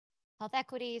health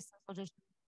equity, social justice,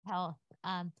 health,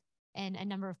 and a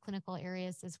number of clinical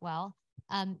areas as well.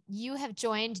 You have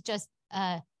joined just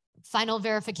final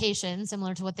verification,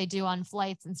 similar to what they do on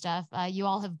flights and stuff. You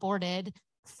all have boarded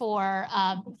for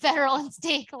federal and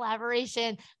state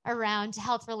collaboration around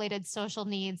health-related social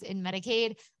needs in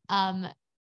Medicaid.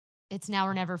 It's now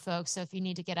or never, folks. So if you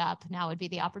need to get up, now would be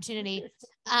the opportunity.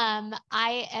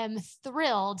 I am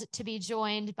thrilled to be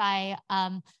joined by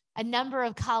a number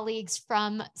of colleagues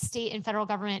from state and federal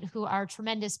government who are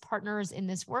tremendous partners in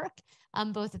this work,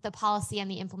 both at the policy and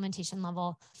the implementation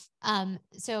level.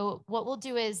 So what we'll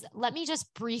do is, let me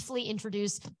just briefly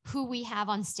introduce who we have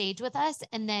on stage with us,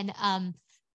 and then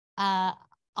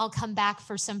I'll come back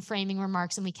for some framing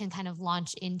remarks and we can kind of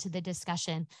launch into the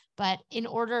discussion. But in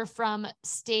order from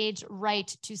stage right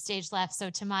to stage left, so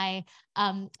to my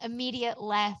immediate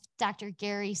left, Dr.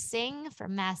 Gary Singh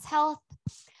from Mass Health,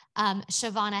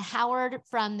 Shavana Howard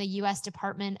from the U.S.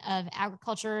 Department of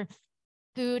Agriculture,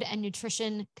 Food and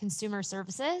Nutrition Consumer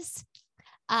Services,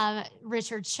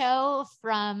 Richard Cho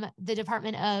from the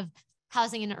Department of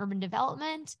Housing and Urban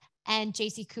Development, and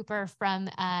JC Cooper from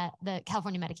the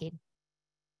California Medicaid.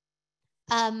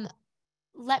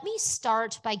 Let me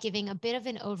start by giving a bit of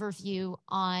an overview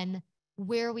on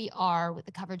where we are with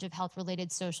the coverage of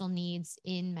health-related social needs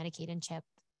in Medicaid and CHIP.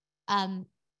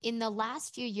 In the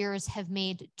last few years have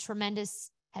made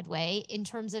tremendous headway in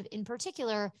terms of, in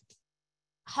particular,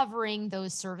 covering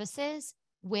those services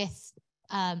with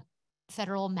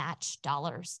federal match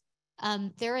dollars.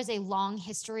 There is a long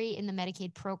history in the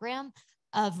Medicaid program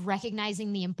of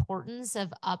recognizing the importance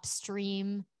of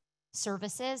upstream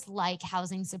services like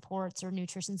housing supports or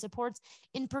nutrition supports,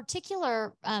 in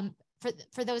particular,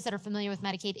 for those that are familiar with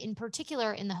Medicaid, in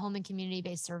particular in the home and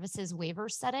community-based services waiver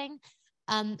setting.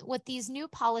 What these new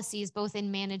policies, both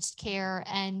in managed care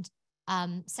and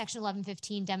Section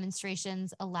 1115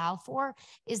 demonstrations allow for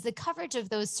is the coverage of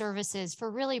those services for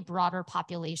really broader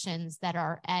populations that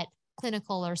are at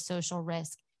clinical or social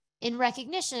risk, in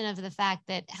recognition of the fact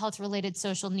that health-related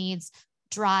social needs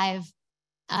drive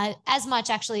as much,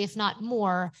 actually, if not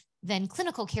more, than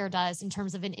clinical care does in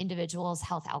terms of an individual's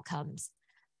health outcomes.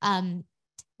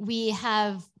 We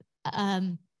have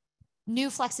new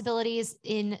flexibilities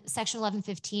in Section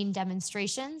 1115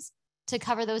 demonstrations to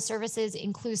cover those services,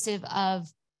 inclusive of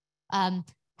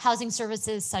housing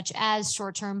services such as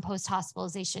short-term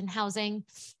post-hospitalization housing,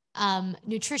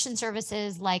 nutrition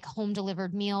services like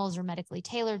home-delivered meals or medically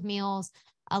tailored meals,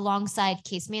 alongside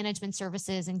case management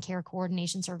services and care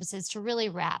coordination services to really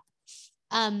wrap.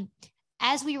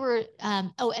 As we were,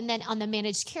 and then on the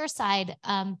managed care side,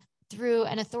 through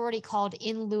an authority called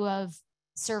In Lieu of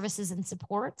Services and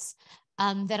Supports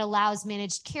that allows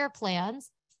managed care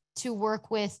plans to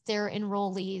work with their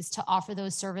enrollees to offer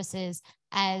those services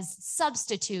as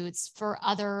substitutes for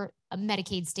other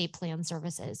Medicaid state plan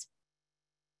services.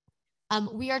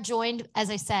 We are joined, as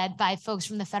I said, by folks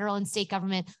from the federal and state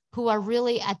government who are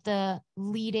really at the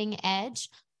leading edge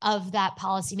of that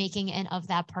policymaking and of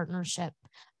that partnership.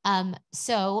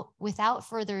 So without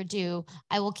further ado,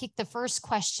 I will kick the first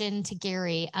question to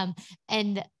Gary.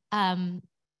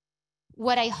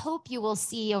 What I hope you will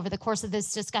see over the course of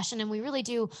this discussion, and we really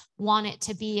do want it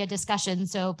to be a discussion,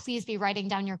 so please be writing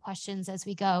down your questions as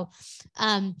we go,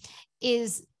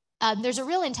 there's a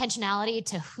real intentionality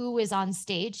to who is on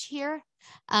stage here.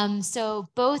 So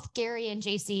both Gary and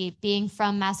JC, being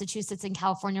from Massachusetts and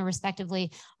California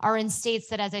respectively, are in states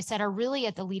that, as I said, are really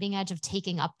at the leading edge of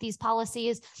taking up these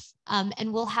policies.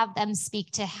 And we'll have them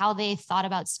speak to how they thought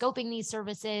about scoping these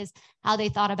services, how they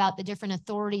thought about the different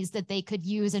authorities that they could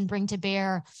use and bring to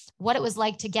bear, what it was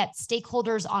like to get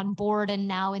stakeholders on board and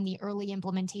now in the early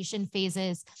implementation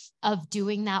phases of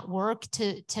doing that work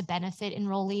to benefit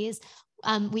enrollees.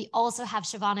 We also have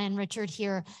Shavana and Richard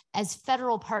here as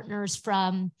federal partners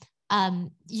from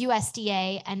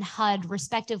USDA and HUD,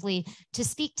 respectively, to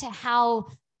speak to how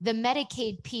the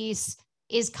Medicaid piece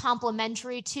is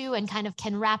complementary to and kind of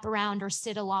can wrap around or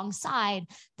sit alongside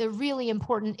the really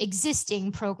important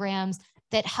existing programs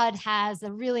that HUD has,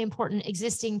 the really important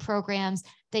existing programs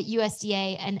that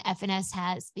USDA and FNS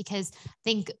has. Because I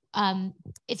think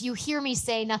if you hear me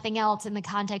say nothing else in the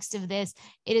context of this,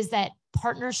 it is that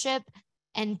partnership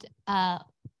and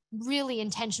really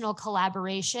intentional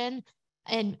collaboration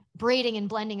and braiding and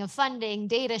blending of funding,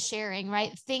 data sharing,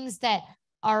 right? Things that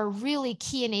are really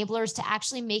key enablers to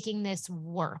actually making this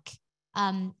work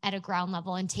at a ground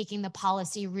level and taking the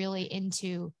policy really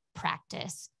into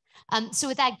practice. So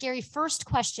with that, Gary, first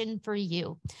question for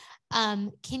you.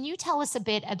 Can you tell us a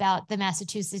bit about the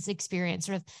Massachusetts experience,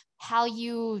 sort of how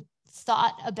you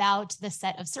thought about the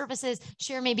set of services.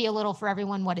 Share maybe a little for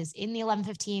everyone what is in the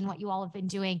 1115, what you all have been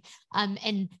doing,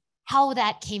 and how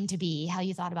that came to be, how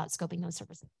you thought about scoping those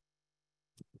services.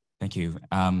 Thank you.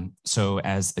 So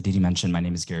as Aditi mentioned, my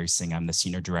name is Gary Singh. I'm the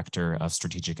Senior Director of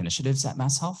Strategic Initiatives at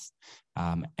MassHealth.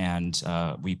 And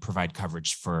we provide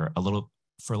coverage for a little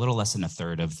less than a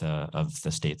third of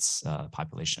the state's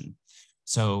population.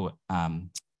 So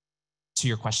to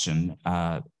your question,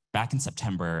 back in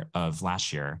September of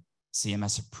last year,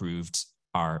 CMS approved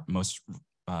our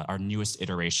newest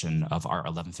iteration of our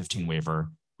 1115 waiver,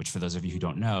 which for those of you who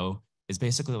don't know, is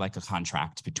basically like a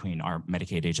contract between our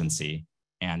Medicaid agency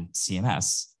and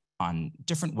CMS on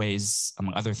different ways,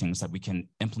 among other things, that we can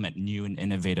implement new and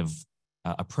innovative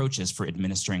approaches for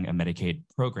administering a Medicaid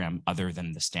program other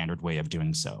than the standard way of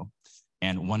doing so.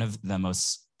 And one of the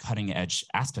most cutting edge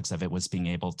aspects of it was being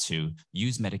able to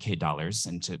use Medicaid dollars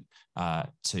and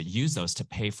to use those to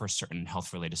pay for certain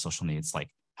health related social needs like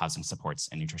housing supports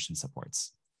and nutrition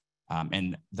supports.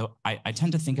 And though I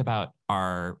tend to think about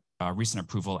our recent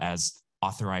approval as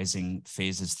authorizing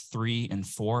phases 3 and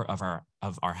 4 of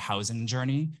our housing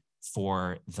journey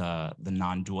for the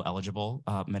non-dual eligible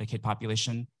Medicaid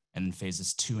population, and then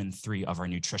phases 2 and 3 of our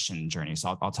nutrition journey.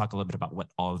 So I'll talk a little bit about what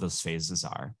all of those phases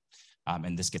are.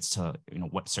 And this gets to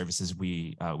what services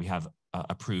we have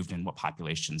approved and what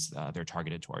populations they're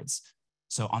targeted towards.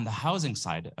 So on the housing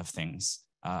side of things,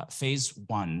 phase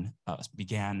 1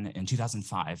 began in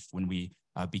 2005 when we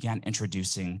began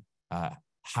introducing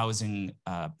housing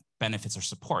benefits or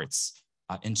supports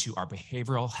into our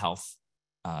behavioral health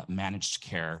managed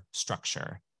care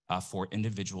structure for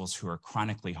individuals who are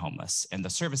chronically homeless. And the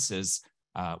services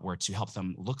were to help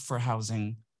them look for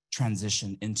housing,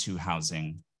 transition into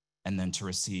housing, and then to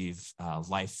receive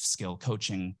life skill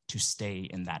coaching to stay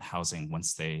in that housing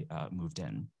once they moved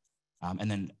in. And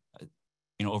then,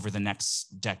 over the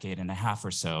next decade and a half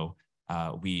or so,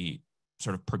 we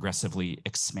sort of progressively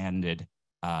expanded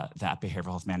that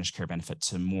behavioral health managed care benefit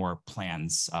to more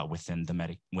plans within the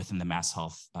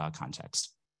MassHealth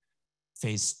context.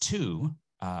 Phase 2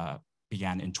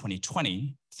 began in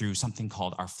 2020 through something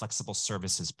called our Flexible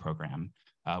Services Program,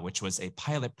 which was a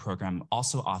pilot program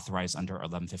also authorized under our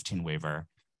 1115 waiver,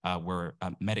 where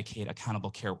Medicaid accountable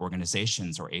care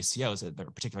organizations, or ACOs, a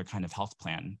particular kind of health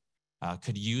plan,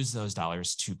 could use those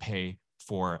dollars to pay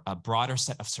for a broader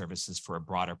set of services for a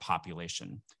broader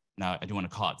population. Now, I do want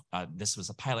to call it, this was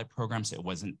a pilot program, so it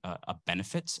wasn't a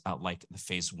benefit like the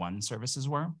phase 1 services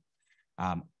were.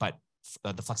 But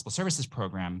the Flexible Services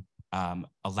Program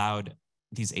allowed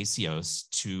these ACOs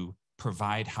to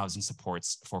provide housing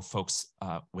supports for folks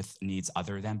with needs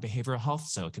other than behavioral health.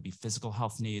 So it could be physical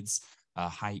health needs,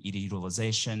 high ED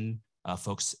utilization,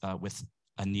 folks with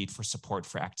a need for support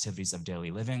for activities of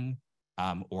daily living,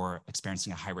 or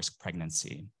experiencing a high-risk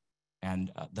pregnancy.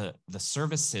 And the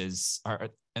services are,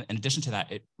 in addition to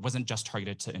that, it wasn't just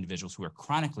targeted to individuals who are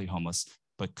chronically homeless,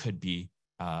 but could meet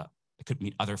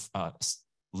other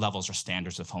levels or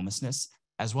standards of homelessness,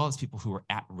 as well as people who are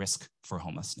at risk for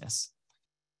homelessness.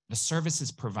 The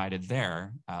services provided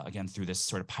there, again, through this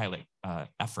sort of pilot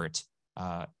effort,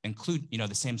 include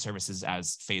the same services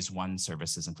as phase 1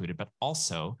 services included, but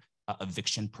also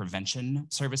eviction prevention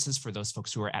services for those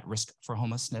folks who are at risk for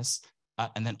homelessness.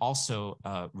 And then also,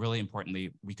 really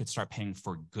importantly, we could start paying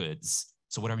for goods.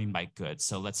 So what do I mean by goods?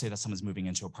 So let's say that someone's moving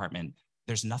into an apartment.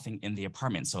 There's nothing in the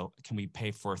apartment. So can we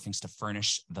pay for things to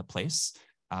furnish the place?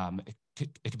 It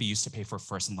could be used to pay for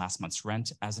first and last month's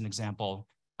rent, as an example,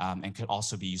 and could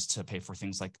also be used to pay for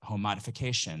things like home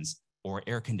modifications or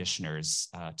air conditioners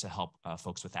to help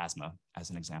folks with asthma, as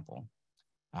an example.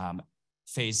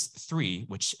 Phase 3,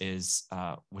 which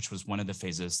was one of the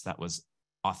phases that was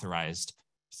authorized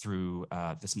through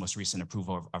this most recent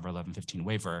approval of our 1115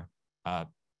 waiver,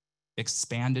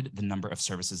 expanded the number of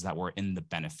services that were in the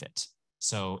benefit.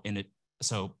 So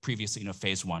previously,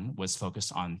 phase 1 was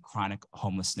focused on chronic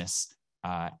homelessness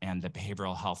and the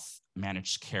behavioral health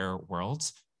managed care world.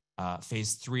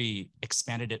 Phase 3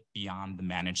 expanded it beyond the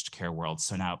managed care world.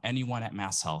 So now anyone at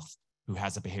MassHealth who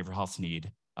has a behavioral health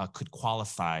need could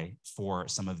qualify for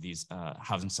some of these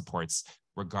housing supports,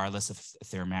 regardless if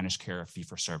they're managed care, fee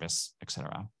for service, et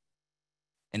cetera.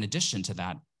 In addition to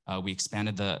that, we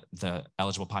expanded the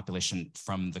eligible population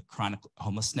from the chronic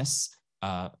homelessness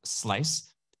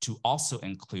slice to also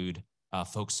include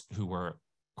folks who were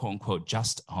quote unquote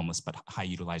just homeless, but high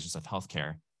utilizers of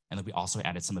healthcare. And then we also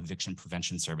added some eviction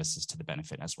prevention services to the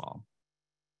benefit as well.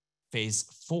 Phase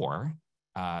 4,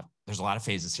 there's a lot of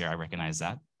phases here, I recognize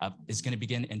that, is going to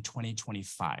begin in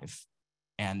 2025.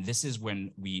 And this is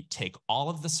when we take all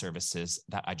of the services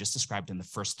that I just described in the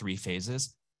first 3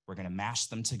 phases, we're going to mash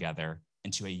them together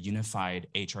into a unified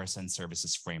HRSN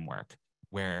services framework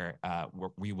where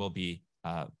we will be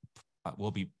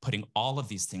we'll be putting all of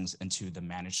these things into the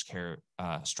managed care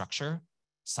structure,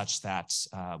 such that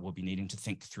we'll be needing to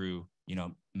think through,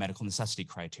 medical necessity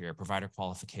criteria, provider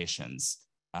qualifications,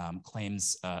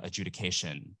 claims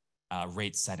adjudication,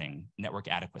 rate setting, network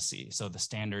adequacy. So the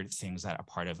standard things that are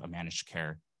part of a managed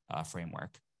care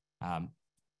framework.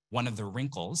 One of the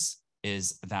wrinkles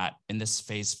is that in this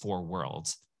phase 4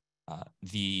 world,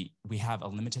 we have a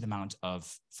limited amount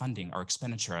of funding or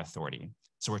expenditure authority.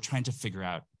 So we're trying to figure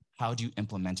out, how do you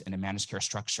implement in a managed care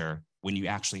structure when you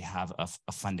actually have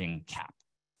a funding cap?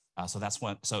 So that's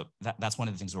one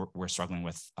of the things we're struggling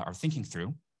with, or thinking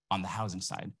through on the housing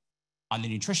side. On the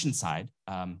nutrition side,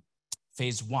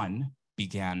 phase 1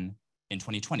 began in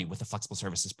 2020 with the flexible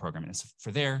services program. And so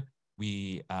for there,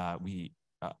 we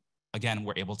again,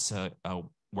 were able to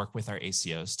work with our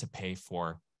ACOs to pay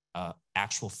for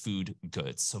actual food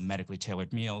goods. So medically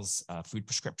tailored meals, food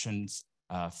prescriptions,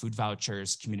 food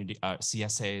vouchers, community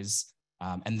CSAs.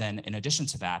 And then in addition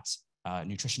to that,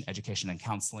 nutrition education and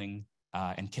counseling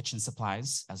and kitchen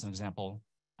supplies as an example.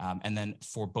 And then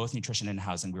for both nutrition and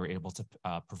housing, we were able to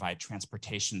provide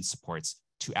transportation supports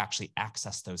to actually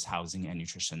access those housing and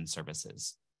nutrition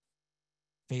services.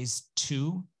 Phase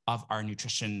 2 of our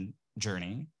nutrition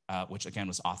journey, which again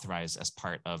was authorized as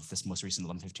part of this most recent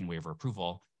 1115 waiver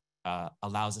approval,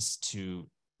 allows us to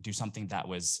do something that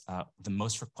was the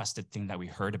most requested thing that we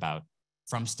heard about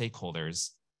from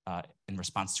stakeholders in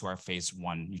response to our phase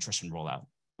 1 nutrition rollout,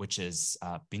 which is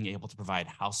being able to provide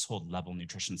household level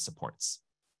nutrition supports.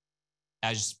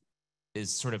 As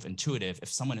is sort of intuitive, if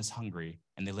someone is hungry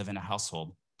and they live in a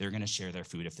household, they're going to share their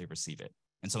food if they receive it.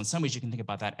 And so in some ways, you can think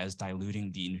about that as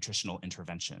diluting the nutritional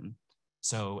intervention.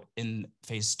 So in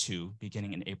phase 2,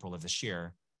 beginning in April of this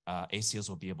year, ACOs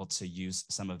will be able to use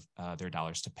some of their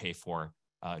dollars to pay for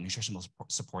nutritional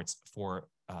supports for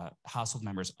household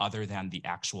members other than the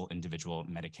actual individual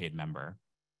Medicaid member.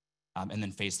 And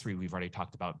then phase 3, we've already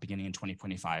talked about beginning in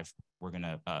 2025, we're going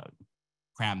to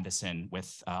cram this in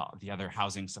with the other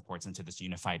housing supports into this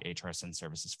unified HRSN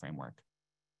services framework.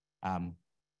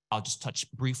 I'll just touch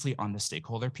briefly on the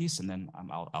stakeholder piece, and then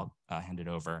I'll hand it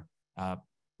over.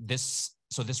 This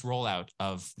rollout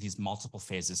of these multiple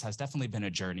phases has definitely been a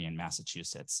journey in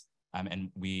Massachusetts. And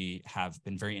we have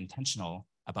been very intentional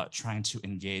about trying to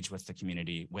engage with the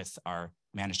community, with our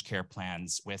managed care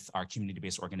plans, with our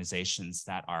community-based organizations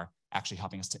that are actually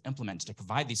helping us to implement, to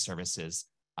provide these services.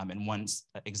 And one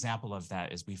example of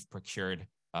that is we have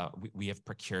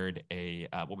procured a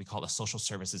what we call a social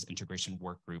services integration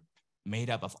work group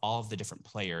made up of all of the different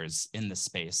players in the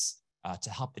space to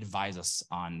help advise us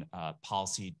on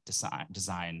policy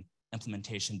design,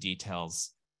 implementation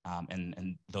details,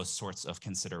 and those sorts of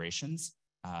considerations.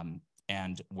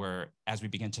 And as we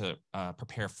begin to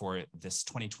prepare for this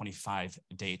 2025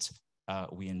 date,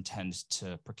 we intend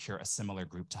to procure a similar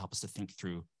group to help us to think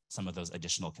through some of those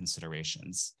additional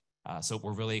considerations. So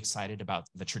we're really excited about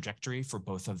the trajectory for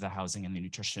both of the housing and the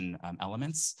nutrition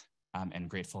elements, and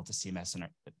grateful to CMS and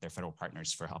their federal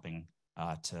partners for helping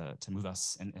to move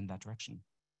us in that direction.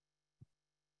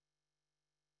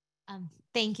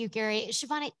 Thank you, Gary.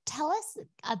 Shivani, tell us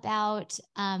about,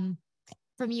 from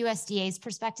USDA's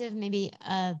perspective, maybe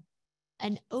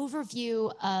an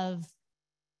overview of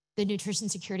the nutrition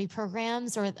security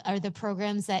programs or the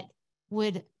programs that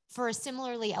would, for a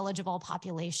similarly eligible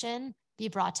population, be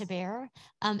brought to bear,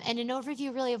 and an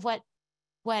overview really of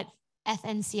what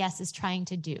FNCS is trying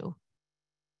to do.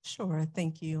 Sure,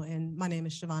 thank you. And my name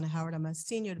is Shivani Howard. I'm a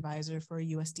senior advisor for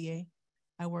USDA.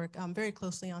 I work very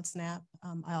closely on SNAP.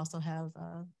 I also have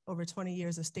over 20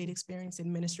 years of state experience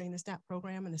administering the SNAP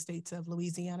program in the states of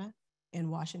Louisiana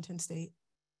and Washington State.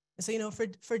 And so,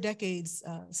 for decades,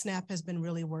 SNAP has been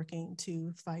really working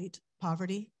to fight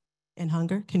poverty and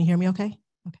hunger. Can you hear me okay?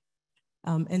 Okay.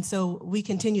 And so we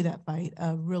continue that fight,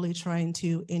 really trying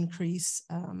to increase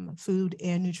food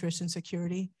and nutrition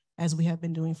security, as we have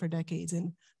been doing for decades.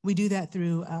 And we do that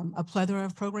through a plethora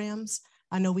of programs.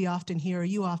 I know you often hear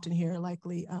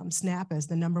likely SNAP as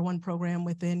the #1 program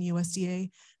within USDA,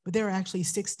 but there are actually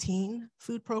 16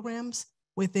 food programs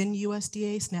within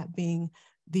USDA, SNAP being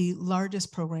the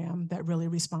largest program that really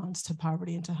responds to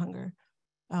poverty and to hunger.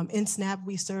 In SNAP,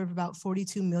 we serve about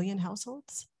 42 million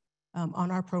households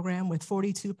on our program, with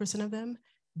 42% of them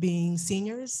being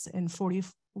seniors and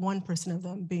 41% of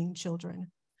them being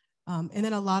children. And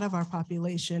then a lot of our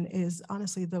population is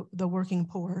honestly the working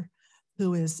poor,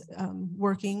 who is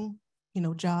working,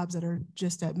 jobs that are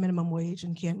just at minimum wage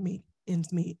and can't meet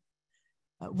ends meet.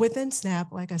 Within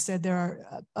SNAP, like I said, there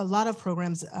are a lot of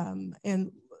programs,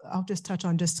 and I'll just touch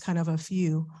on just kind of a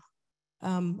few.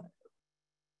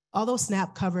 Although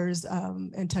SNAP covers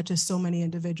and touches so many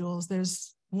individuals,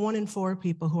 there's 1 in 4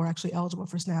 people who are actually eligible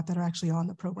for SNAP that are actually on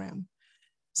the program.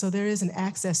 So there is an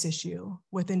access issue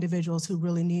with individuals who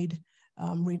really need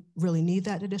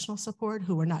that additional support,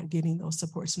 who are not getting those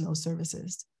supports and those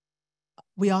services.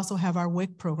 We also have our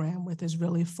WIC program, which is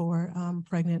really for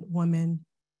pregnant women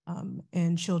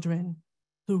and children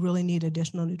who really need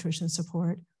additional nutrition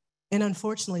support. And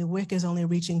unfortunately, WIC is only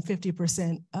reaching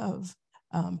 50% of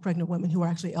pregnant women who are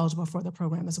actually eligible for the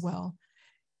program as well.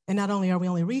 And not only are we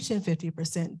only reaching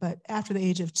 50%, but after the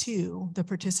age of 2, the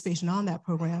participation on that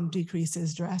program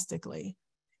decreases drastically.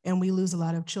 And we lose a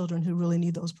lot of children who really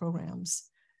need those programs.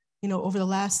 You know, over the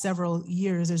last several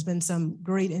years, there's been some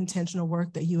great intentional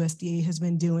work that USDA has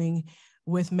been doing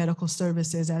with medical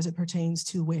services as it pertains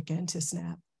to WIC and to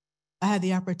SNAP. I had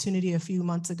the opportunity a few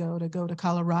months ago to go to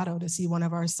Colorado to see one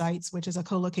of our sites, which is a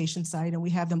co-location site, and we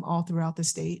have them all throughout the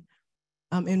state,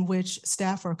 in which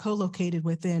staff are co-located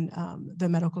within the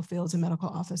medical fields and medical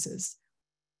offices.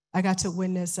 I got to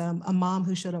witness a mom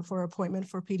who showed up for an appointment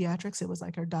for pediatrics. It was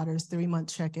like her daughter's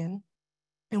 3-month check-in.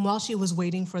 And while she was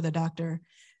waiting for the doctor,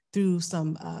 through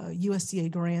some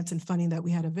USDA grants and funding that we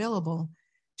had available,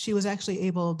 she was actually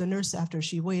able, the nurse, after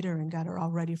she weighed her and got her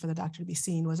all ready for the doctor to be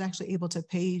seen, was actually able to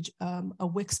page a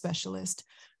WIC specialist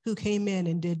who came in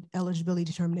and did eligibility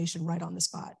determination right on the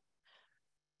spot.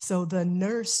 So the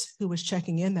nurse who was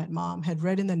checking in that mom had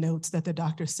read in the notes that the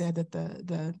doctor said that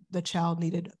the child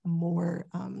needed more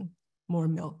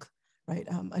milk, right?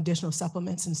 Additional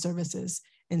supplements and services.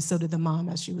 And so did the mom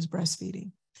as she was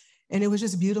breastfeeding. And it was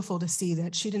just beautiful to see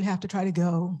that she didn't have to try to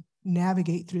go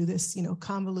navigate through this, you know,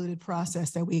 convoluted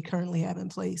process that we currently have in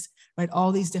place, right?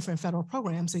 All these different federal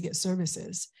programs to get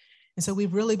services. And so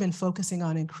we've really been focusing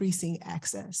on increasing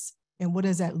access. And what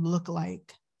does that look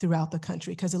like throughout the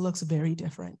country? Because it looks very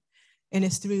different. And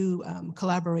it's through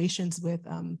collaborations with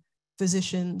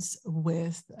physicians,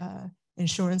 with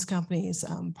insurance companies,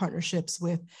 partnerships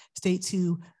with states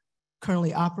who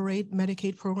currently operate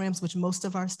Medicaid programs, which most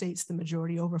of our states, the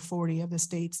majority, over 40 of the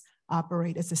states,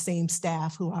 operate. It's the same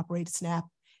staff who operate SNAP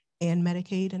and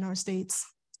Medicaid in our states,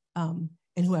 and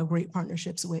who have great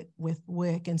partnerships with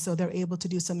WIC. And so they're able to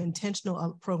do some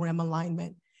intentional program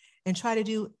alignment and try to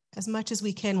do as much as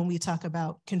we can when we talk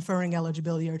about conferring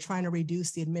eligibility or trying to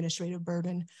reduce the administrative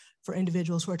burden for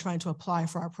individuals who are trying to apply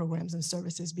for our programs and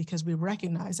services, because we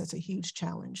recognize that's a huge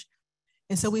challenge.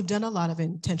 And so we've done a lot of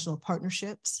intentional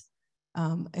partnerships,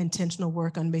 intentional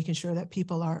work on making sure that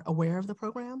people are aware of the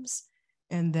programs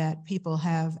and that people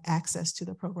have access to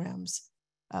the programs.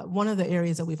 One of the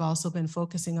areas that we've also been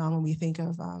focusing on when we think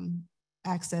of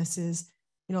access is,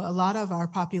 you know, a lot of our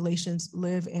populations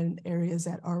live in areas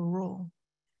that are rural.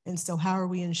 And so how are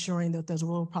we ensuring that those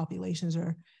rural populations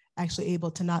are actually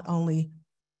able to not only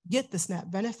get the SNAP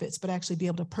benefits, but actually be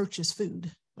able to purchase food,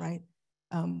 right?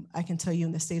 I can tell you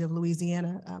in the state of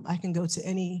Louisiana, I can go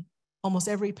to almost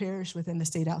every parish within the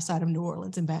state outside of New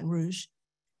Orleans and Baton Rouge,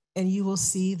 and you will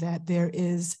see that there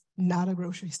is not a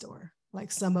grocery store.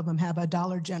 Like some of them have a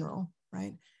Dollar General,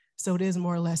 right? So it is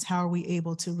more or less, how are we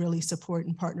able to really support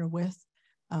and partner with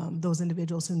those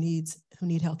individuals who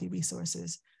need healthy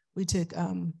resources? We took,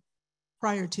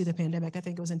 prior to the pandemic, I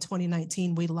think it was in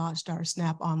 2019, we launched our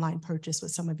SNAP online purchase,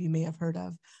 which some of you may have heard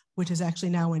of, which is actually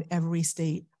now in every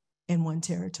state in one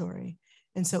territory.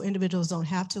 And so individuals don't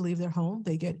have to leave their home.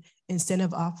 They get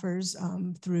incentive offers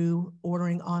through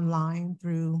ordering online,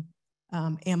 through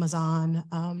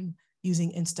Amazon,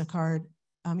 using Instacart,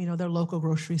 you know, their local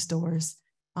grocery stores,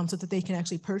 so that they can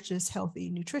actually purchase healthy,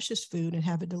 nutritious food and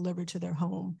have it delivered to their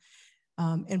home.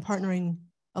 And partnering,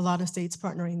 a lot of states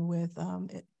partnering with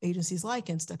agencies like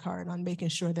Instacart on making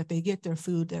sure that they get their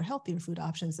food, their healthier food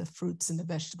options, the fruits and the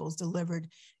vegetables delivered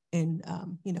in,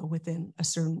 you know, within a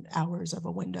certain hours of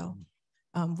a window.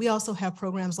 We also have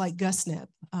programs like GusNIP,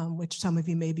 which some of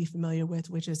you may be familiar with,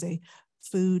 which is a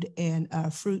food and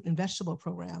fruit and vegetable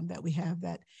program that we have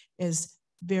that is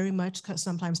very much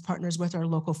sometimes partners with our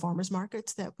local farmers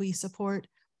markets that we support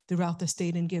throughout the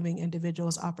state, and giving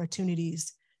individuals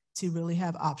opportunities to really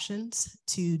have options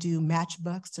to do match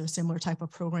bucks or similar type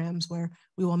of programs where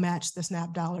we will match the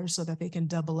SNAP dollars so that they can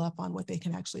double up on what they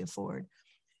can actually afford.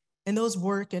 And those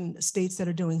work in states that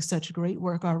are doing such great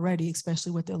work already,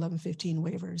 especially with the 1115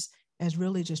 waivers, as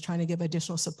really just trying to give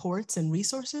additional supports and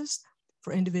resources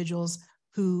for individuals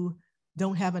who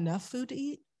don't have enough food to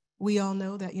eat. We all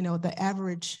know that, you know, the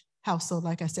average household,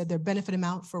 like I said, their benefit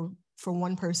amount for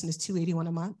one person is $281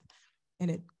 a month, and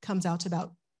it comes out to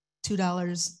about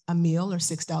 $2 a meal or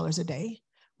 $6 a day,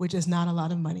 which is not a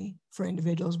lot of money for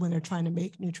individuals when they're trying to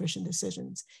make nutrition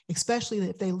decisions, especially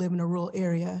if they live in a rural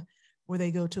area where they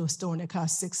go to a store and it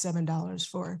costs $6, $7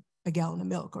 for a gallon of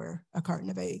milk or a carton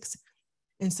of eggs.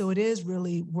 And so it is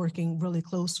really working really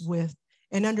close with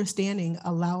and understanding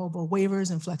allowable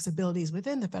waivers and flexibilities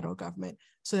within the federal government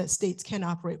so that states can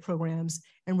operate programs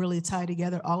and really tie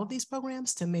together all of these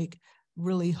programs to make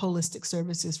really holistic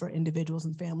services for individuals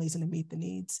and families and to meet the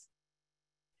needs.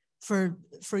 For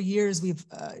years,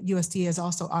 USDA has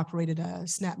also operated a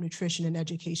SNAP nutrition and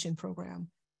education program,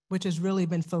 which has really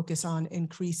been focused on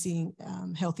increasing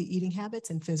healthy eating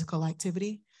habits and physical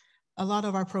activity. A lot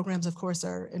of our programs, of course,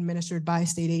 are administered by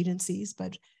state agencies,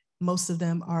 but most of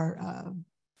them are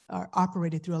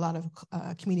operated through a lot of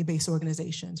community-based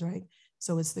organizations, right?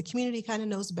 So it's the community kind of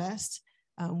knows best.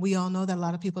 We all know that a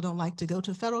lot of people don't like to go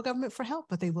to the federal government for help,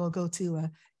 but they will go to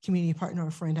a community partner or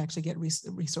a friend to actually get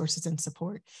resources and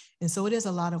support. And so it is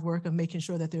a lot of work of making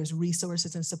sure that there's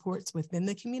resources and supports within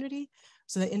the community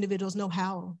so that individuals know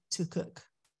how to cook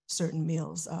certain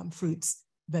meals, fruits,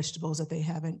 vegetables that they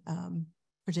haven't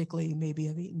particularly maybe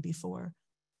have eaten before.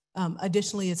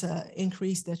 Additionally, it's an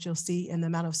increase that you'll see in the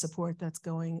amount of support that's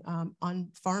going on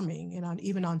farming and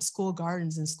even on school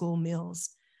gardens and school meals.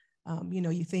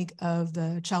 You think of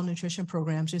the child nutrition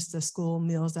programs, just the school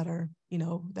meals that are,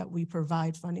 that we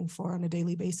provide funding for on a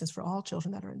daily basis for all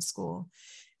children that are in school.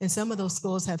 And some of those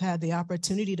schools have had the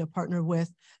opportunity to partner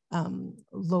with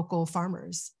local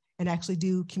farmers and actually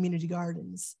do community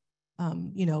gardens,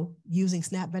 using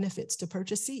SNAP benefits to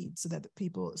purchase seeds so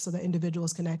that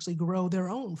individuals can actually grow their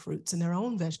own fruits and their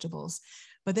own vegetables.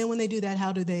 But then when they do that,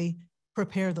 how do they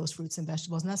prepare those fruits and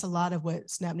vegetables? And that's a lot of what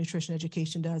SNAP nutrition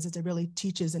education does, is it really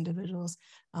teaches individuals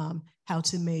how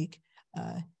to make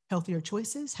healthier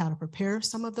choices, how to prepare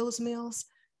some of those meals,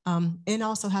 and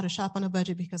also how to shop on a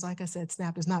budget, because like I said,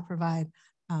 SNAP does not provide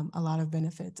a lot of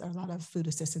benefits or a lot of food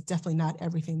assistance, definitely not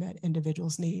everything that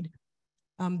individuals need.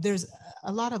 There's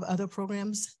a lot of other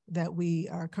programs that we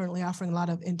are currently offering, a lot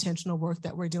of intentional work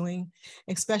that we're doing,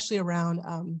 especially around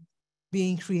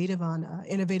being creative on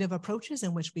innovative approaches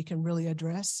in which we can really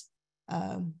address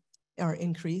or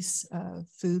increase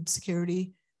food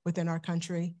security within our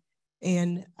country.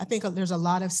 And I think there's a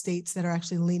lot of states that are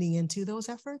actually leaning into those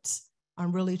efforts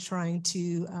on really trying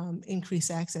to increase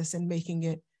access and making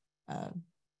it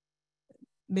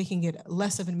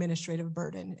less of an administrative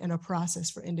burden and a process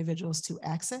for individuals to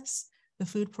access the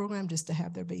food program just to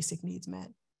have their basic needs met.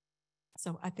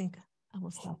 So I think I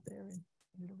will stop there and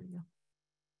hand it over to you.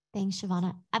 Thanks,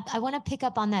 Shavana. I want to pick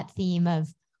up on that theme of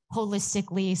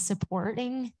holistically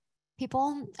supporting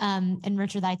people. And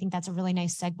Richard, I think that's a really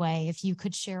nice segue. If you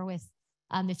could share with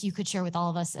all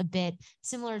of us a bit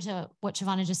similar to what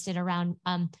Shavana just did around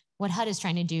what HUD is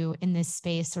trying to do in this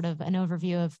space, sort of an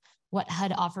overview of what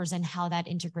HUD offers and how that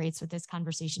integrates with this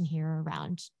conversation here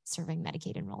around serving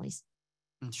Medicaid enrollees.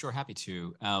 Sure, happy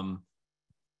to.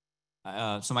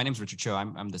 So my name is Richard Cho.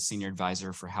 I'm the Senior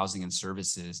Advisor for Housing and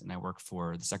Services, and I work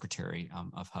for the Secretary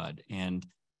of HUD. And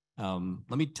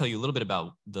let me tell you a little bit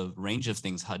about the range of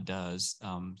things HUD does.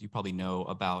 You probably know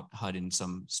about HUD in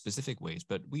some specific ways,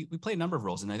 but we play a number of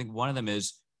roles. And I think one of them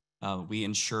is we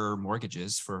insure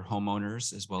mortgages for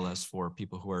homeowners as well as for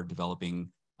people who are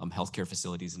developing healthcare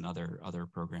facilities and other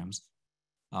programs.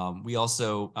 We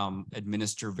also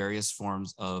administer various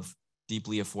forms of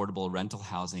deeply affordable rental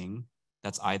housing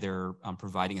that's either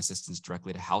providing assistance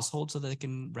directly to households so that they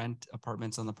can rent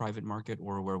apartments on the private market,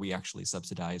 or where we actually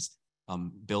subsidize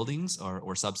buildings or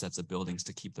subsets of buildings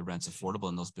to keep the rents affordable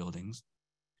in those buildings.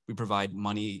 We provide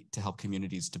money to help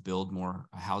communities to build more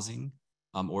housing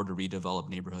or to redevelop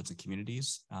neighborhoods and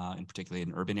communities, in particularly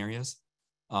in urban areas.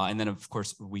 And then, of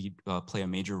course, we play a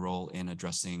major role in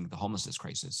addressing the homelessness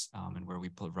crisis, and where we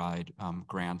provide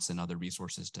grants and other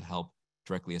resources to help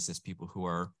directly assist people who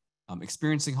are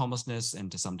experiencing homelessness,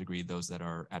 and to some degree, those that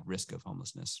are at risk of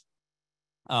homelessness.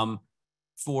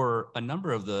 For a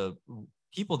number of the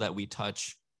people that we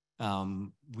touch,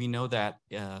 we know that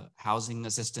housing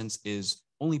assistance is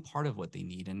only part of what they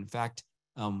need. And in fact,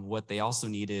 what they also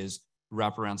need is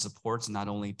wraparound supports, not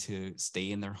only to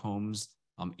stay in their homes,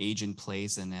 age in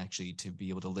place, and actually to be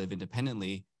able to live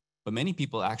independently, but many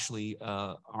people actually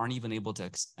aren't even able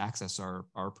to access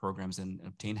our programs and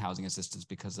obtain housing assistance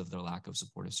because of their lack of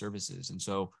supportive services. And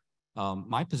so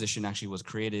my position actually was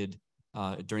created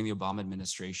during the Obama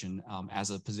administration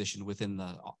as a position within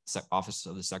the Office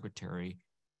of the Secretary.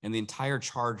 And the entire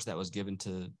charge that was given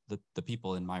to the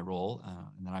people in my role,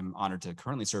 and that I'm honored to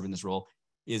currently serve in this role,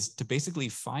 is to basically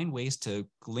find ways to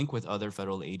link with other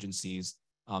federal agencies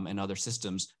and other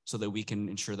systems so that we can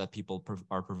ensure that people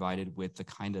are provided with the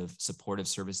kind of supportive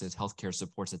services, healthcare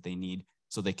supports that they need,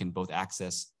 so they can both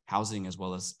access housing as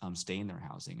well as stay in their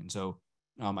housing. And so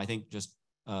I think just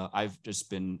I've just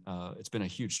been, it's been a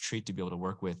huge treat to be able to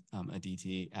work with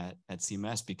Aditi at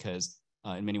CMS because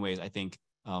in many ways, I think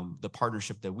the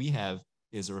partnership that we have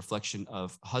is a reflection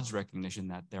of HUD's recognition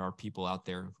that there are people out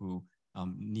there who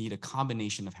need a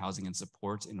combination of housing and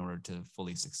supports in order to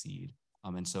fully succeed.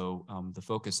 And so the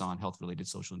focus on health-related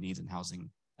social needs and housing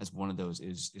as one of those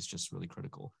is just really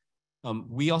critical.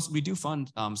 We do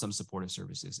fund some supportive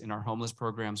services. In our homeless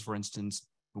programs, for instance,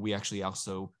 we actually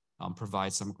also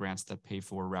provide some grants that pay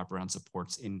for wraparound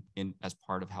supports in as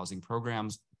part of housing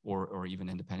programs or even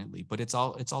independently. But it's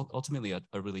ultimately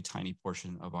a really tiny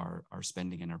portion of our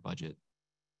spending and our budget.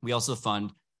 We also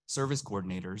fund service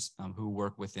coordinators who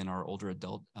work within our older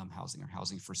adult housing or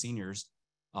housing for seniors.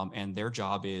 And their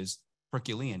job is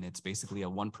Herculean. It's basically a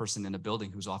one person in a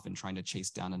building who's often trying to chase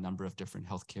down a number of different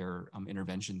healthcare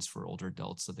interventions for older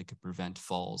adults so they could prevent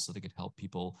falls, so they could help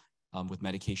people with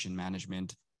medication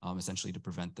management, essentially to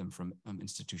prevent them from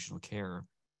institutional care.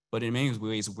 But in many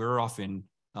ways, we're often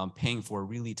paying for a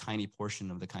really tiny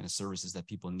portion of the kind of services that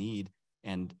people need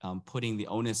and putting the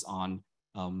onus on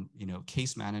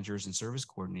case managers and service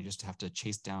coordinators to have to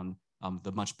chase down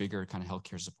the much bigger kind of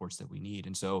healthcare supports that we need.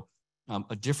 And so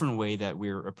a different way that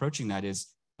we're approaching that is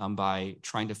by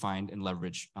trying to find and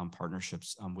leverage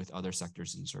partnerships with other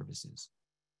sectors and services.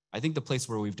 I think the place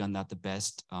where we've done that the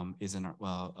best is in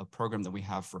a program that we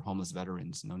have for homeless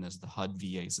veterans known as the HUD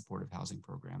VA Supportive Housing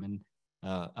Program. And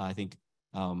I think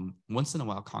once in a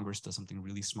while, Congress does something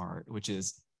really smart, which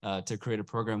is to create a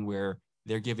program where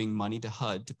they're giving money to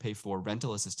HUD to pay for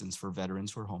rental assistance for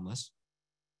veterans who are homeless,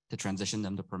 to transition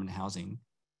them to permanent housing,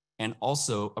 and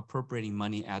also appropriating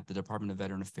money at the Department of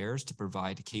Veteran Affairs to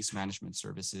provide case management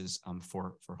services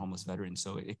for homeless veterans.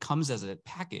 So it comes as a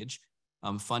package,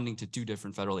 funding to two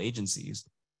different federal agencies,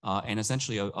 and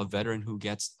essentially a veteran who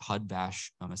gets HUD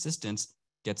BASH assistance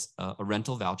gets a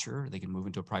rental voucher, they can move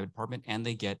into a private apartment, and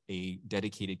they get a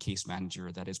dedicated case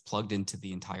manager that is plugged into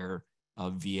the entire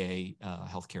VA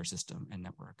healthcare system and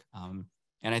network.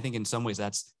 And I think in some ways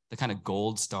that's the kind of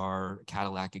gold star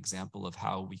Cadillac example of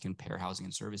how we can pair housing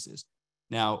and services.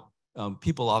 Now,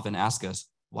 people often ask us,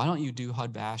 why don't you do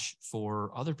HUD BASH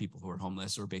for other people who are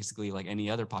homeless or basically like any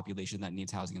other population that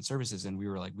needs housing and services? And we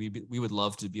were like, we would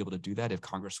love to be able to do that if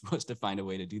Congress was to find a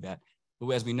way to do that. But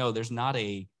as we know, there's not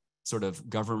a sort of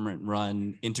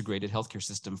government-run integrated healthcare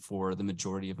system for the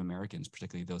majority of Americans,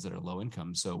 particularly those that are low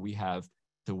income. So we have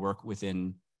to work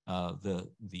within the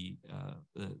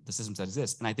systems that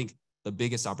exist. And I think the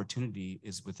biggest opportunity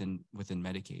is within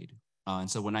Medicaid. And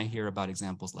so when I hear about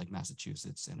examples like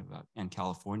Massachusetts and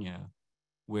California,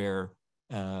 where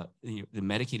the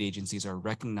Medicaid agencies are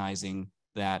recognizing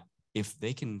that if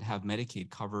they can have Medicaid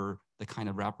cover the kind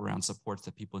of wraparound supports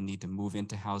that people need to move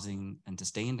into housing and to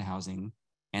stay into housing,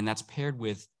 and that's paired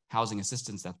with housing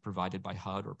assistance that's provided by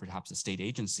HUD or perhaps a state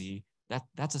agency,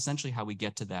 that's essentially how we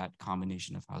get to that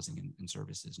combination of housing and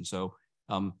services. And so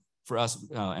for us,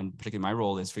 and particularly my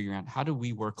role, is figuring out how do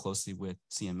we work closely with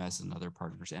CMS and other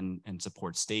partners and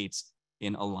support states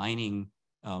in aligning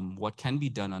what can be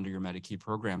done under your Medicaid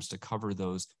programs to cover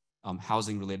those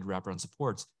housing-related wraparound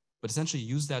supports, but essentially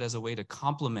use that as a way to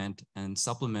complement and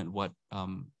supplement what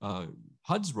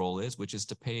HUD's role is, which is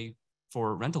to pay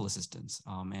for rental assistance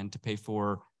and to pay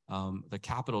for the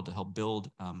capital to help build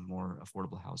more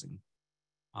affordable housing.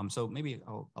 So maybe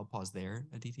I'll pause there,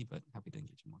 Aditi, but happy to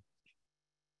engage more.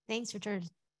 Thanks, Richard.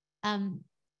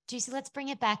 JC, let's bring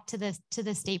it back to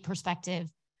the state perspective.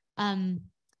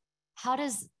 How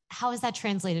is that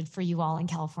translated for you all in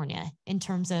California in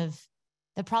terms of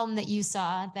the problem that you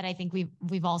saw that I think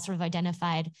we've all sort of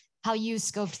identified, how you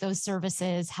scoped those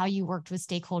services, how you worked with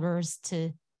stakeholders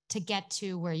to get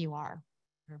to where you are?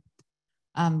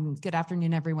 Good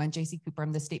afternoon, everyone. JC Cooper,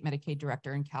 I'm the State Medicaid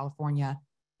Director in California.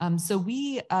 So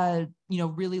we,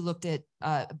 really looked at,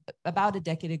 about a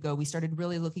decade ago, we started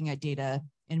really looking at data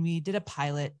and we did a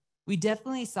pilot. We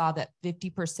definitely saw that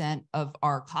 50% of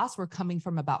our costs were coming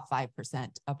from about 5%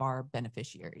 of our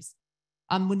beneficiaries.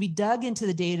 When we dug into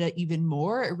the data even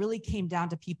more, it really came down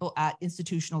to people at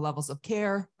institutional levels of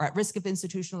care or at risk of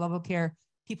institutional level care,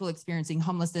 people experiencing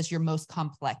homelessness, your most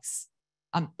complex.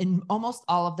 And almost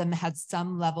all of them had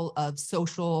some level of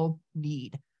social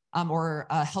need or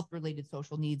health-related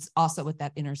social needs also at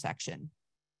that intersection.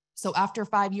 So after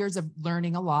 5 years of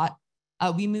learning a lot,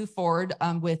 we moved forward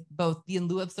with both the in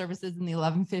lieu of services and the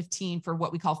 1115 for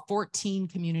what we call 14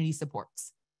 community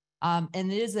supports. And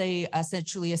it is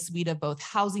essentially a suite of both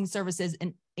housing services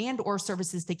and or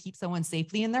services to keep someone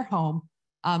safely in their home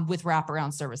with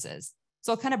wraparound services.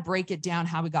 So I'll kind of break it down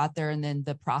how we got there and then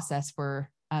the process for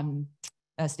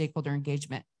stakeholder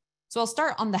engagement. So I'll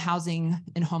start on the housing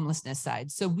and homelessness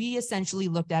side. So we essentially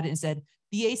looked at it and said,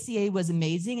 the ACA was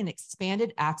amazing and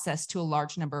expanded access to a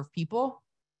large number of people,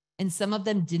 and some of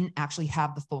them didn't actually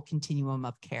have the full continuum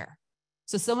of care.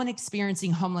 So someone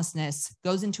experiencing homelessness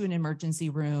goes into an emergency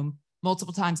room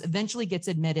multiple times, eventually gets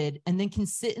admitted, and then can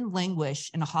sit and languish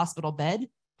in a hospital bed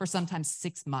for sometimes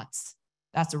 6 months.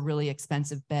 That's a really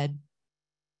expensive bed.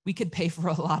 We could pay for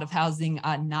a lot of housing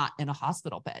not in a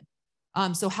hospital bed.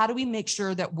 So how do we make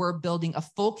sure that we're building a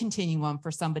full continuum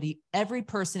for somebody? Every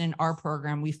person in our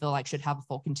program, we feel like should have a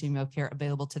full continuum of care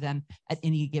available to them at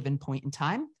any given point in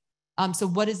time. So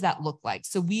what does that look like?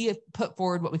 So we have put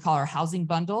forward what we call our housing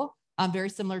bundle, very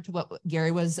similar to what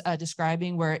Gary was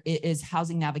describing, where it is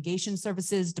housing navigation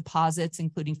services, deposits,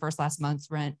 including first, last month's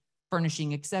rent,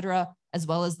 furnishing, et cetera, as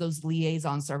well as those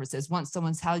liaison services. Once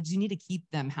someone's housed, you need to keep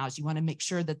them housed. You want to make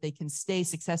sure that they can stay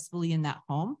successfully in that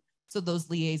home. So those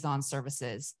liaison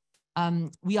services.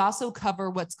 We also cover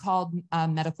what's called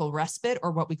medical respite,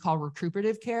 or what we call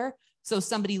recuperative care. So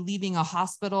somebody leaving a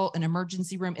hospital, an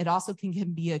emergency room, it also can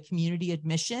be a community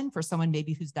admission for someone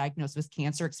maybe who's diagnosed with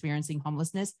cancer, experiencing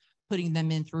homelessness, putting them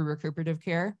in through recuperative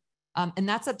care. And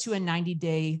that's up to a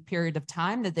 90-day period of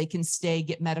time that they can stay,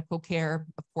 get medical care,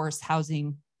 of course,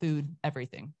 housing, food,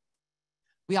 everything.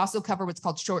 We also cover what's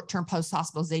called short-term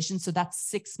post-hospitalization. So that's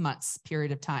 6 months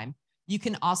period of time. You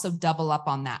can also double up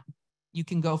on that. You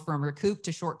can go from recoup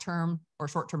to short-term, or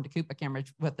short-term to coop, I can't remember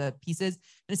what the piece is,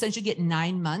 and essentially get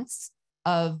 9 months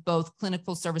of both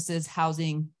clinical services,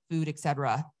 housing, food, et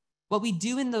cetera. What we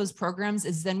do in those programs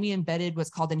is then we embedded what's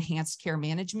called enhanced care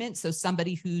management. So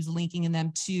somebody who's linking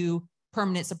them to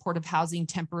permanent supportive housing,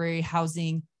 temporary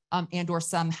housing, and or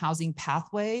some housing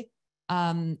pathway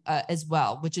as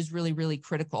well, which is really, really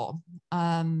critical.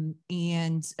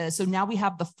 So now we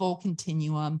have the full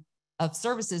continuum of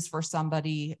services for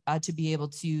somebody to be able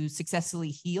to successfully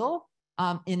heal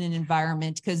in an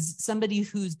environment, because somebody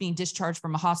who's being discharged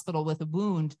from a hospital with a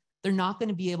wound, they're not going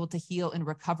to be able to heal and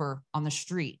recover on the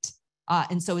street.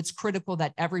 And so it's critical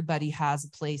that everybody has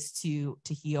a place to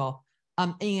heal.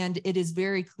 And it is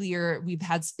very clear, we've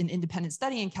had an independent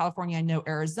study in California, I know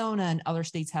Arizona and other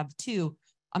states have too.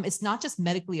 It's not just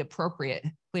medically appropriate,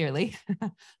 clearly,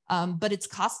 but it's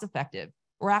cost effective.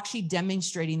 We're actually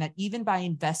demonstrating that even by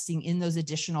investing in those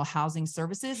additional housing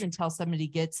services until somebody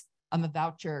gets a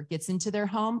voucher, gets into their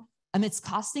home, it's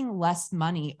costing less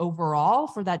money overall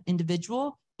for that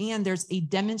individual. And there's a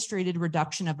demonstrated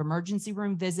reduction of emergency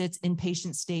room visits,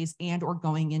 inpatient stays, and or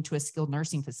going into a skilled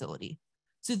nursing facility.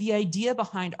 So the idea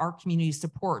behind our community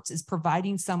supports is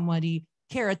providing somebody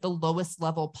care at the lowest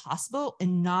level possible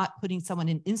and not putting someone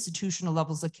in institutional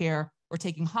levels of care or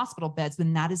taking hospital beds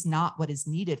when that is not what is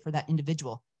needed for that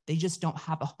individual. They just don't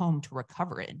have a home to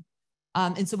recover in.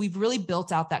 And so we've really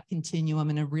built out that continuum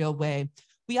in a real way.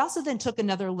 We also then took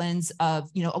another lens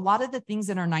of, a lot of the things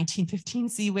in our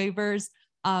 1915C waivers,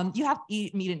 you have to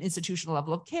meet an institutional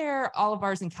level of care. All of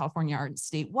ours in California are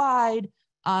statewide.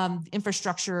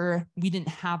 Infrastructure, we didn't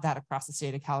have that across the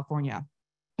state of California.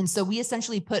 And so we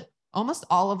essentially put almost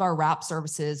all of our WRAP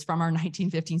services from our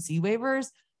 1915C waivers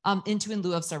into in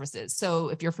lieu of services. So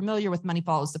if you're familiar with Money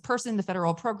Follows the Person, the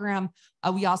federal program,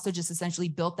 we also just essentially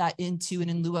built that into an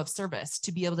in lieu of service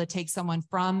to be able to take someone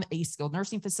from a skilled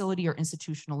nursing facility or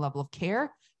institutional level of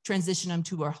care, transition them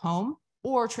to a home,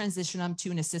 or transition them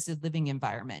to an assisted living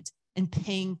environment, and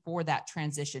paying for that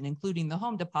transition, including the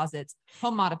home deposits,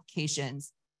 home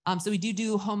modifications. So we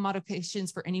do home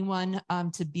modifications for anyone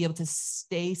to be able to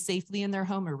stay safely in their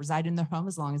home or reside in their home,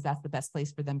 as long as that's the best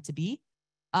place for them to be.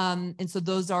 And so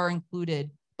those are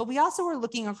included. But we also are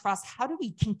looking across, how do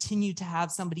we continue to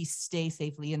have somebody stay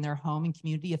safely in their home and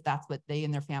community if that's what they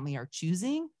and their family are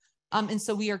choosing? And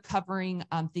so we are covering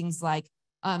things like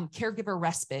caregiver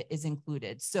respite is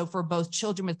included. So for both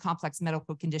children with complex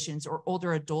medical conditions or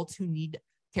older adults who need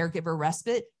caregiver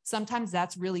respite, sometimes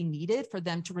that's really needed for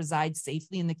them to reside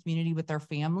safely in the community with their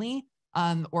family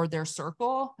or their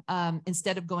circle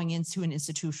instead of going into an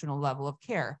institutional level of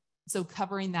care. So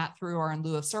covering that through our in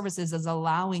lieu of services is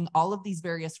allowing all of these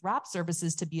various WRAP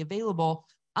services to be available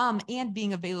and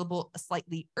being available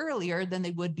slightly earlier than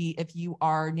they would be if you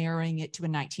are narrowing it to a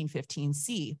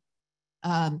 1915C.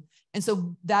 And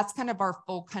so that's kind of our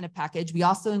full kind of package. We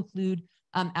also include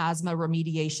asthma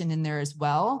remediation in there as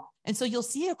well. And so you'll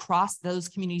see across those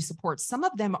community supports, some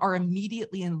of them are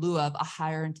immediately in lieu of a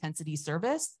higher intensity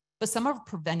service, but some are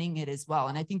preventing it as well.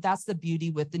 And I think that's the beauty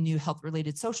with the new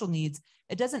health-related social needs.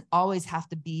 It doesn't always have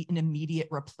to be an immediate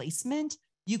replacement.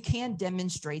 You can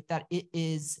demonstrate that it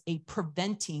is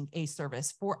preventing a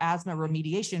service. For asthma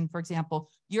remediation, for example,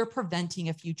 you're preventing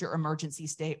a future emergency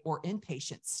stay or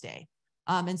inpatient stay.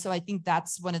 And so I think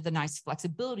that's one of the nice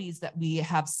flexibilities that we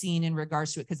have seen in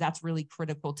regards to it, because that's really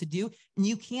critical to do. And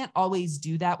you can't always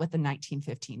do that with the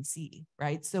 1915C,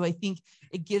 right? So I think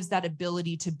it gives that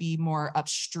ability to be more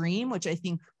upstream, which I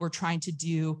think we're trying to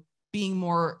do, being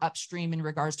more upstream in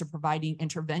regards to providing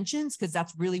interventions, because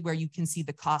that's really where you can see